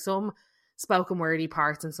there's like some spoken wordy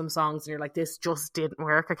parts in some songs and you're like, this just didn't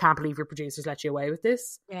work. I can't believe your producers let you away with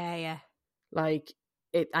this. Like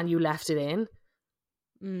it, and you left it in.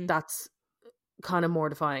 That's kind of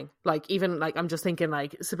mortifying. Like, even like, I'm just thinking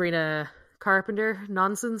like Sabrina Carpenter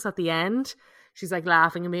nonsense at the end. She's like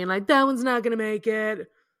laughing and being like, that one's not gonna make it.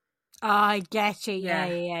 Oh, I get you.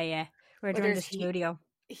 Yeah. We're doing the studio.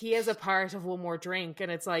 He has a part of One More Drink,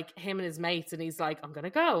 and it's like him and his mates, and he's like, I'm gonna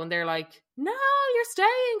go, and they're like, no, you're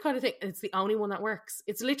staying, kind of thing. And it's the only one that works.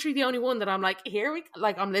 It's literally the only one that I'm like, here we,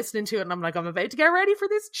 like, I'm listening to it and I'm like, I'm about to get ready for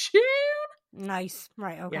this tune. Nice.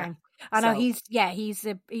 Right, okay. I know he's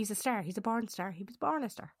a star. He's a born star. He was born a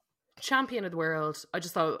star. Champion of the world. I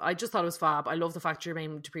just thought it was fab. I love the fact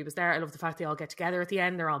Jermaine Dupri was there. I love the fact they all get together at the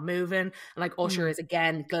end. They're all moving, and like Usher is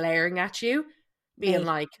again glaring at you, being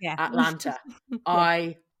like, Atlanta,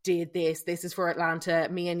 I did this. This is for Atlanta.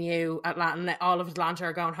 Me and you, Atlanta, all of Atlanta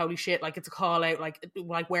are going, holy shit! Like, it's a call out. Like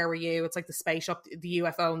where were you? It's like the space shop, the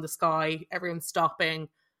UFO in the sky. Everyone's stopping.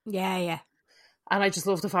 Yeah. And I just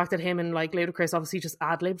love the fact that him and like Ludacris obviously just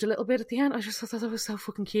ad-libbed a little bit at the end. I just thought that was so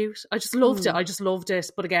fucking cute. I just loved it. I just loved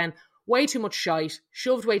it. But again, way too much shite.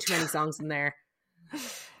 Shoved way too many songs in there.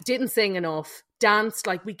 Didn't sing enough. Danced,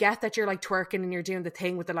 like, we get that you're like twerking and you're doing the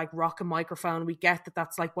thing with the like rock and microphone. We get that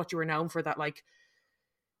that's like what you were known for, that like,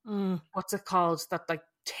 what's it called? That like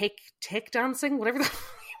tick dancing, whatever that.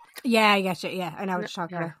 Yeah, I get you. Yeah, I know what you're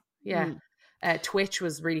talking about. Yeah. Twitch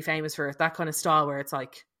was really famous for it. That kind of style where it's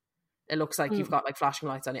like, it looks like you've got like flashing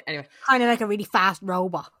lights on it. Anyway. Kind of like a really fast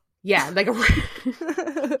robot. Yeah, like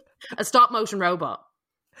a stop motion robot.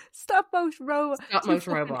 Stop motion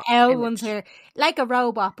robot. L one's here. Like a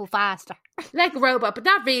robot, but faster. Like a robot, but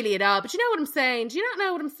not really at all. But you know what I'm saying? Do you not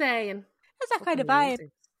know what I'm saying? That's that kind of vibe.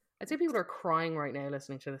 I'd say people are crying right now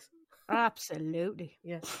listening to this. Absolutely.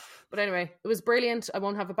 Yeah. But anyway, it was brilliant. I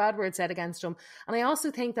won't have a bad word said against them. And I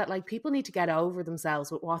also think that like people need to get over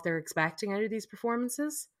themselves with what they're expecting out of these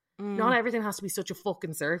performances. Not everything has to be such a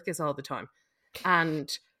fucking circus all the time.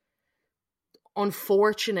 And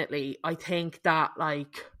unfortunately, I think that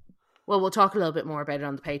like, well, we'll talk a little bit more about it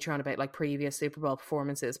on the Patreon about like previous Super Bowl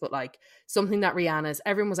performances, but like something that Rihanna's,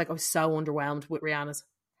 everyone was like, I was so underwhelmed with Rihanna's.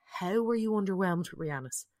 How were you underwhelmed with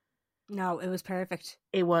Rihanna's? No, it was perfect.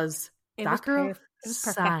 It was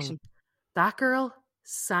perfection. That girl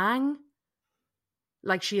sang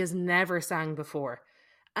like she has never sang before.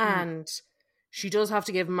 And she does have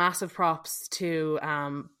to give massive props to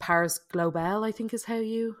Paris Global, I think is how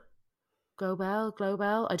you...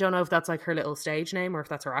 Global. I don't know if that's like her little stage name or if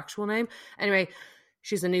that's her actual name. Anyway,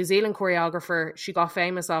 she's a New Zealand choreographer. She got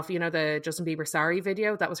famous off, the Justin Bieber Sorry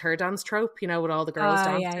video. That was her dance trope, with all the girls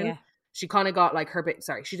dancing. Yeah. She kind of got like her bit...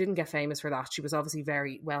 Sorry, she didn't get famous for that. She was obviously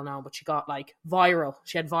very well known, but she got like viral.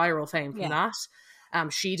 She had viral fame from that.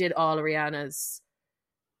 She did all of Rihanna's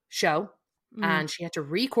show. And she had to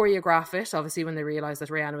re-choreograph it, obviously, when they realised that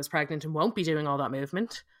Rihanna was pregnant and won't be doing all that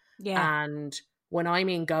movement. Yeah. And when I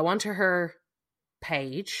mean go onto her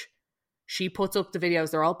page, she puts up the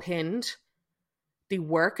videos, they're all pinned. The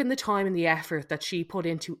work and the time and the effort that she put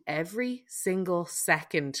into every single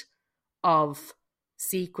second of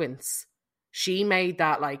sequence, she made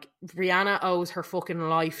that, like, Rihanna owes her fucking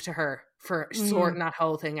life to her for sorting that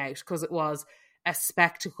whole thing out, because it was a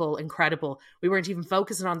spectacle, incredible. We weren't even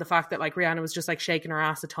focusing on the fact that like Rihanna was just like shaking her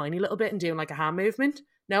ass a tiny little bit and doing like a hand movement.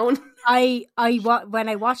 No one. When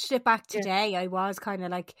I watched it back today, I was kind of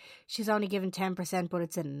like, she's only given 10%, but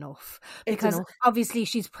it's enough because obviously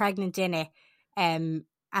she's pregnant in it, and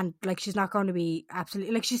like she's not going to be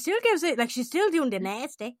absolutely like she still gives it, like she's still doing the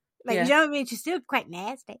nasty. Like, you know what I mean? She's still quite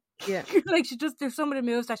nasty. Yeah. Like, there's some of the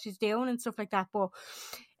moves that she's doing and stuff like that. But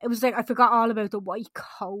it was like, I forgot all about the white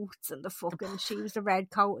coats and the fucking, she was the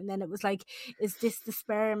red coat. And then it was like, is this the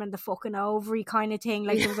sperm and the fucking ovary kind of thing?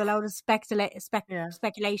 Like, there was a load of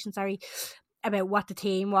speculation, about what the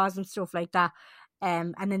team was and stuff like that.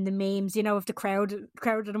 And then the memes, of the crowd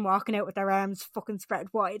of them walking out with their arms fucking spread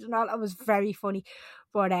wide and all. That was very funny.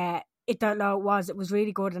 But it was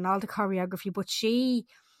really good and all the choreography. But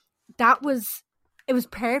it was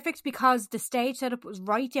perfect because the stage setup was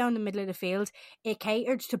right down the middle of the field. It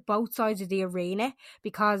catered to both sides of the arena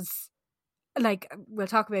because, like, we'll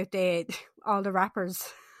talk about all the rappers.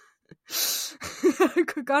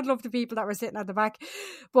 God love the people that were sitting at the back,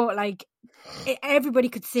 but like everybody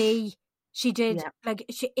could see she did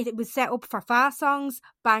it was set up for fast songs,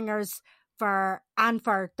 bangers, for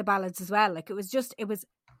the ballads as well. Like it was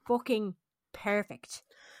fucking perfect.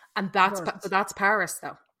 And that's Paris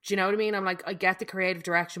though. Do you know what I mean? I'm like, I get the creative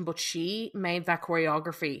direction, but she made that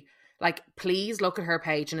choreography. Like, please look at her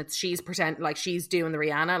page and she's pretending like she's doing the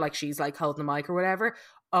Rihanna, like she's like holding the mic or whatever.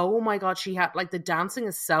 Oh my God, she had like the dancing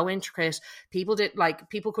is so intricate. People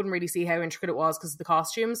couldn't really see how intricate it was because of the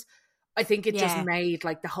costumes. I think it just made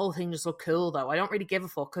like the whole thing just look cool though. I don't really give a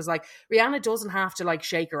fuck because like Rihanna doesn't have to like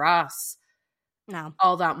shake her ass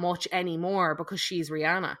all that much anymore because she's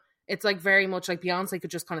Rihanna. It's like very much like Beyonce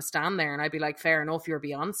could just kind of stand there and I'd be like, fair enough, you're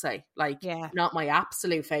Beyonce. Like, not my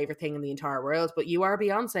absolute favorite thing in the entire world, but you are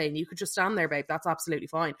Beyonce and you could just stand there, babe. That's absolutely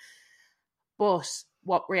fine. But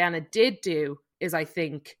what Rihanna did do is, I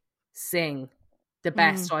think, sing the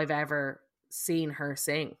best I've ever seen her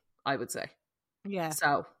sing, I would say. Yeah.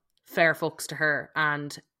 So, fair fucks to her.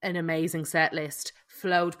 And an amazing set list,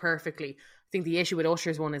 flowed perfectly. I think the issue with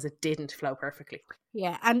Usher's one is it didn't flow perfectly.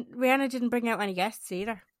 Yeah, and Rihanna didn't bring out any guests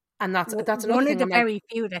either. And that's another thing. One of the very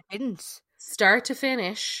few that didn't. Start to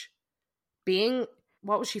finish, being,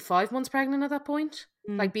 what was she, 5 months pregnant at that point?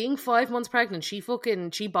 Like, being 5 months pregnant, she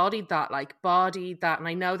bodied that. And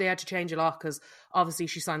I know they had to change a lot because obviously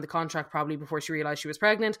she signed the contract probably before she realised she was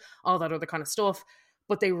pregnant, all that other kind of stuff.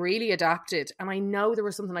 But they really adapted. And I know there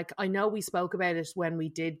was something like, I know we spoke about it when we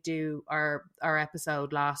did do our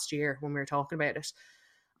episode last year when we were talking about it.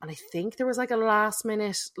 And I think there was like a last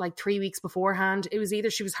minute, like 3 weeks beforehand. It was either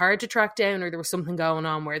she was hard to track down or there was something going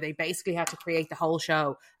on where they basically had to create the whole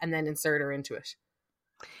show and then insert her into it.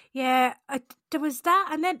 Yeah, there was that.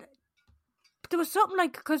 And then there was something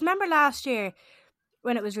like, because remember last year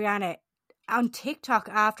when it was Rihanna, on TikTok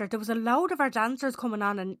after, there was a load of our dancers coming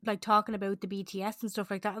on and like talking about the BTS and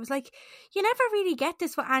stuff like that. I was like, you never really get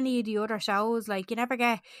this with any of the other shows. Like, you never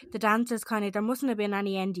get the dancers kind of, there mustn't have been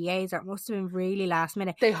any NDAs or it must have been really last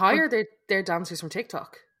minute. They hire their dancers from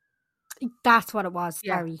TikTok. That's what it was.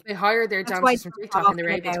 Yeah, Sorry. they hired their dancers from TikTok and they were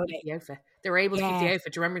able to keep the outfit. They were able to keep the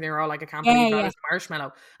outfit. Do you remember they were all like a campaign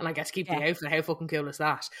marshmallow and I get to keep the outfit. How fucking cool is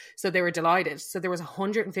that? So they were delighted. So there was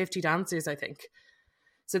 150 dancers, I think.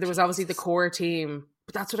 So there was obviously the core team,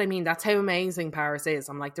 but that's what I mean. That's how amazing Paris is.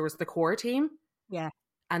 I'm like, there was the core team. Yeah.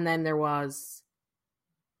 And then there was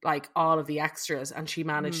like all of the extras and she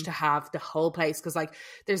managed to have the whole place. Cause like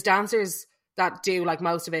there's dancers that do like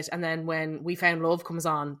most of it. And then when We Found Love comes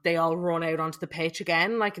on, they all run out onto the pitch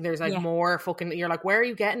again. Like there's like more fucking, you're like, where are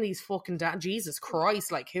you getting these fucking, Jesus Christ.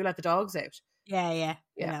 Like who let the dogs out? Yeah.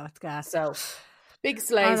 You know, it's gas. So big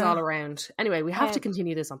sleighs all around. Anyway, we have to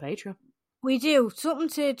continue this on Patreon. We do. Something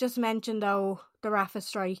to just mention though, the Rafa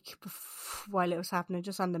strike while it was happening,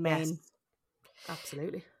 just on the main. Yes,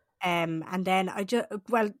 absolutely. And then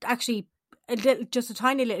actually, just a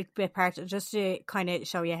tiny little bit part, just to kind of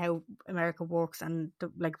show you how America works, and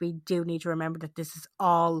we do need to remember that this is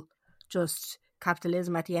all just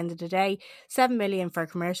capitalism at the end of the day. 7 million for a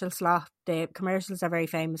commercial slot. The commercials are very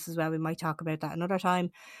famous as well. We might talk about that another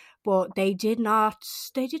time. But they didn't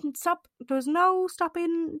stop. There was no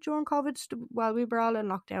stopping during COVID while we were all in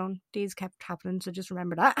lockdown. These kept happening, so just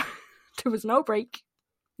remember that. There was no break.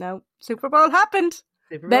 No, Super Bowl happened.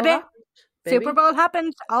 Super Bowl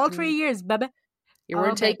happened all 3 years, baby. You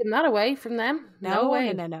weren't taking that away from them. No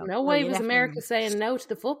way. No. No way was America saying no to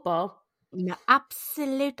the football. No,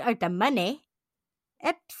 absolutely. Or the money.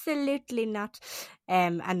 Absolutely not.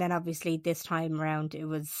 And then obviously this time around it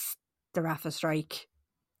was the Rafa strike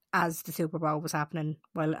as the Super Bowl was happening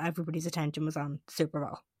while everybody's attention was on the Super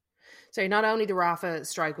Bowl. So not only the Rafa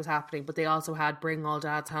strike was happening, but they also had Bring All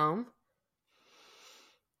Dads Home,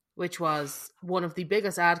 which was one of the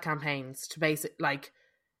biggest ad campaigns to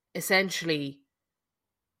essentially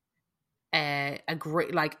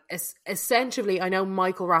essentially, I know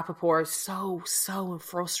Michael Rappaport is so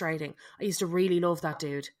frustrating. I used to really love that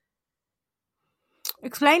dude.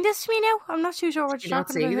 Explain this to me now. I'm not too sure what you're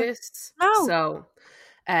talking about. Do you not see this? No. So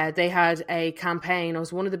they had a campaign. It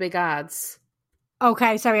was one of the big ads.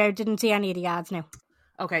 Okay, sorry, I didn't see any of the ads now.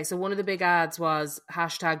 Okay, so one of the big ads was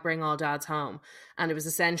 #BringAllDadsHome, and it was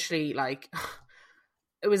essentially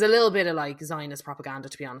it was a little bit of Zionist propaganda,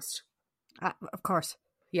 to be honest. Of course.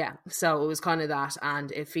 Yeah, so it was kind of that, and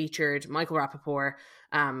it featured Michael Rappaport,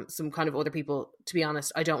 some kind of other people. To be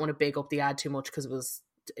honest, I don't want to big up the ad too much because it was,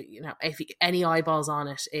 if any eyeballs on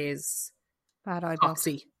it is bad eyeballs.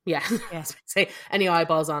 Oxy. Yeah. Say any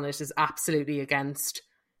eyeballs on it is absolutely against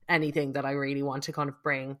anything that I really want to kind of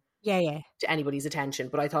bring to anybody's attention.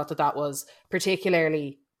 But I thought that was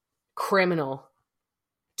particularly criminal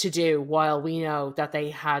to do while we know that they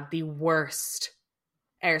had the worst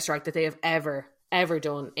airstrike that they have ever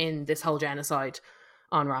done in this whole genocide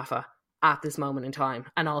on Rafa at this moment in time,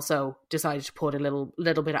 and also decided to put a little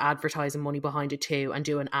bit of advertising money behind it too, and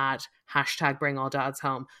do an ad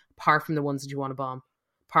 #BringAllDadsHome, apart from the ones that you want to bomb,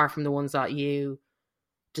 apart from the ones that you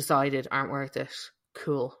decided aren't worth it.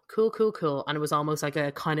 Cool. And it was almost like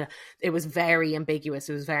it was very ambiguous.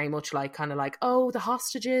 It was very much oh, the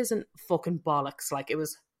hostages and fucking bollocks. It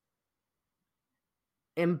was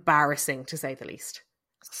embarrassing, to say the least.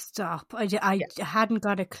 Stop. I hadn't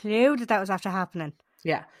got a clue that was after happening.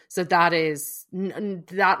 Yeah. So was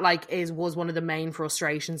one of the main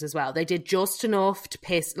frustrations as well. They did just enough to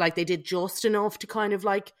they did just enough to kind of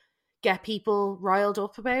get people riled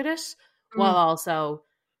up about it, while also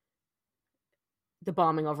the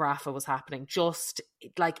bombing of Rafa was happening. Just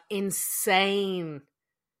insane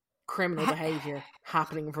criminal behaviour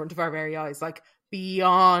happening in front of our very eyes.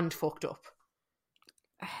 Beyond fucked up.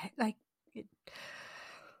 I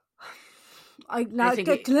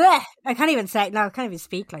can't even say it now. I can't even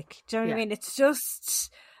speak. Do you know what I mean? It's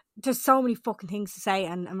just there's so many fucking things to say,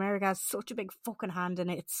 and America has such a big fucking hand in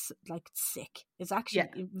it. It's sick. It's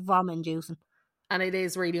actually vomit inducing. And it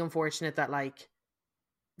is really unfortunate that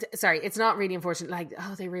sorry, it's not really unfortunate.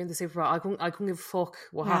 They ruined the Super Bowl. I couldn't give a fuck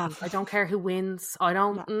what happens. I don't care who wins. I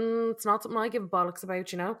don't. It's not something I give a bollocks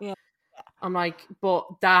about. Yeah. I'm but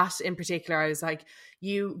that in particular, I was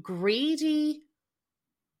you greedy,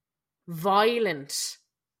 violent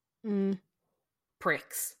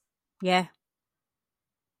pricks. Yeah.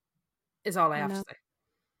 Is all I have to say.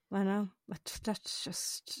 I know. That's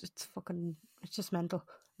just, it's just mental.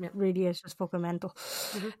 Yeah. It really is just fucking mental.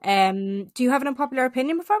 Mm-hmm. Do you have an unpopular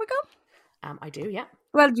opinion before we go? I do, yeah.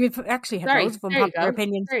 Well, you've actually had loads of unpopular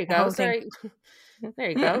opinions. There you go. Sorry. There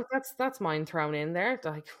you go. That's mine thrown in there.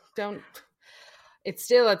 Don't. It's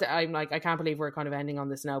still I'm I can't believe we're kind of ending on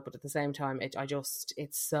this note, but at the same time,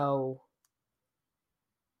 it's so.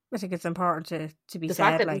 I think it's important to be the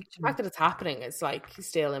said. The fact that it's happening is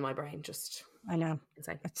still in my brain. Just I know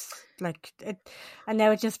insane. It's it, and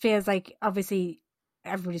now it just feels obviously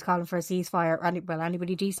everybody's calling for a ceasefire.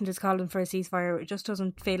 Anybody decent is calling for a ceasefire. It just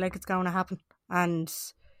doesn't feel like it's going to happen, and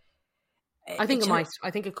I think it might.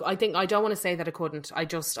 I think I don't want to say that it couldn't.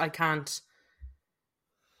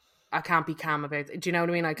 I can't be calm about it. Do you know what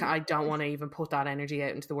I mean? I don't want to even put that energy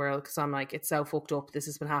out into the world because I'm it's so fucked up. This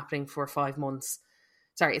has been happening for 5 months.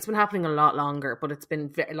 Sorry, it's been happening a lot longer, but it's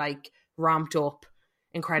been ramped up,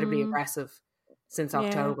 incredibly aggressive since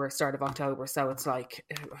October, start of October. So it's I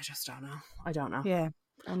just don't know. I don't know. Yeah,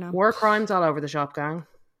 I know. War crimes all over the shop, gang.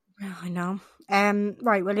 I know.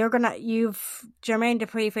 Right, well, you've Jermaine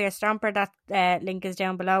Dupree for your stamper. That link is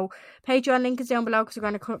down below. Patreon link is down below because we're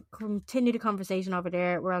going to continue the conversation over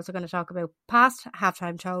there. We're also going to talk about past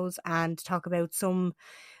halftime shows and talk about some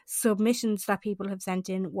submissions that people have sent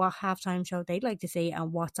in, what halftime show they'd like to see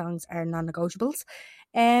and what songs are non-negotiables.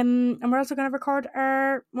 And we're also going to record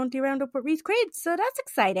our monthly roundup with Reese Creed, so that's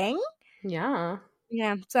exciting. Yeah.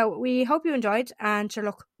 Yeah, so we hope you enjoyed, and sure,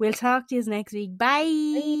 look, we'll talk to you next week.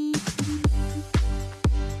 Bye.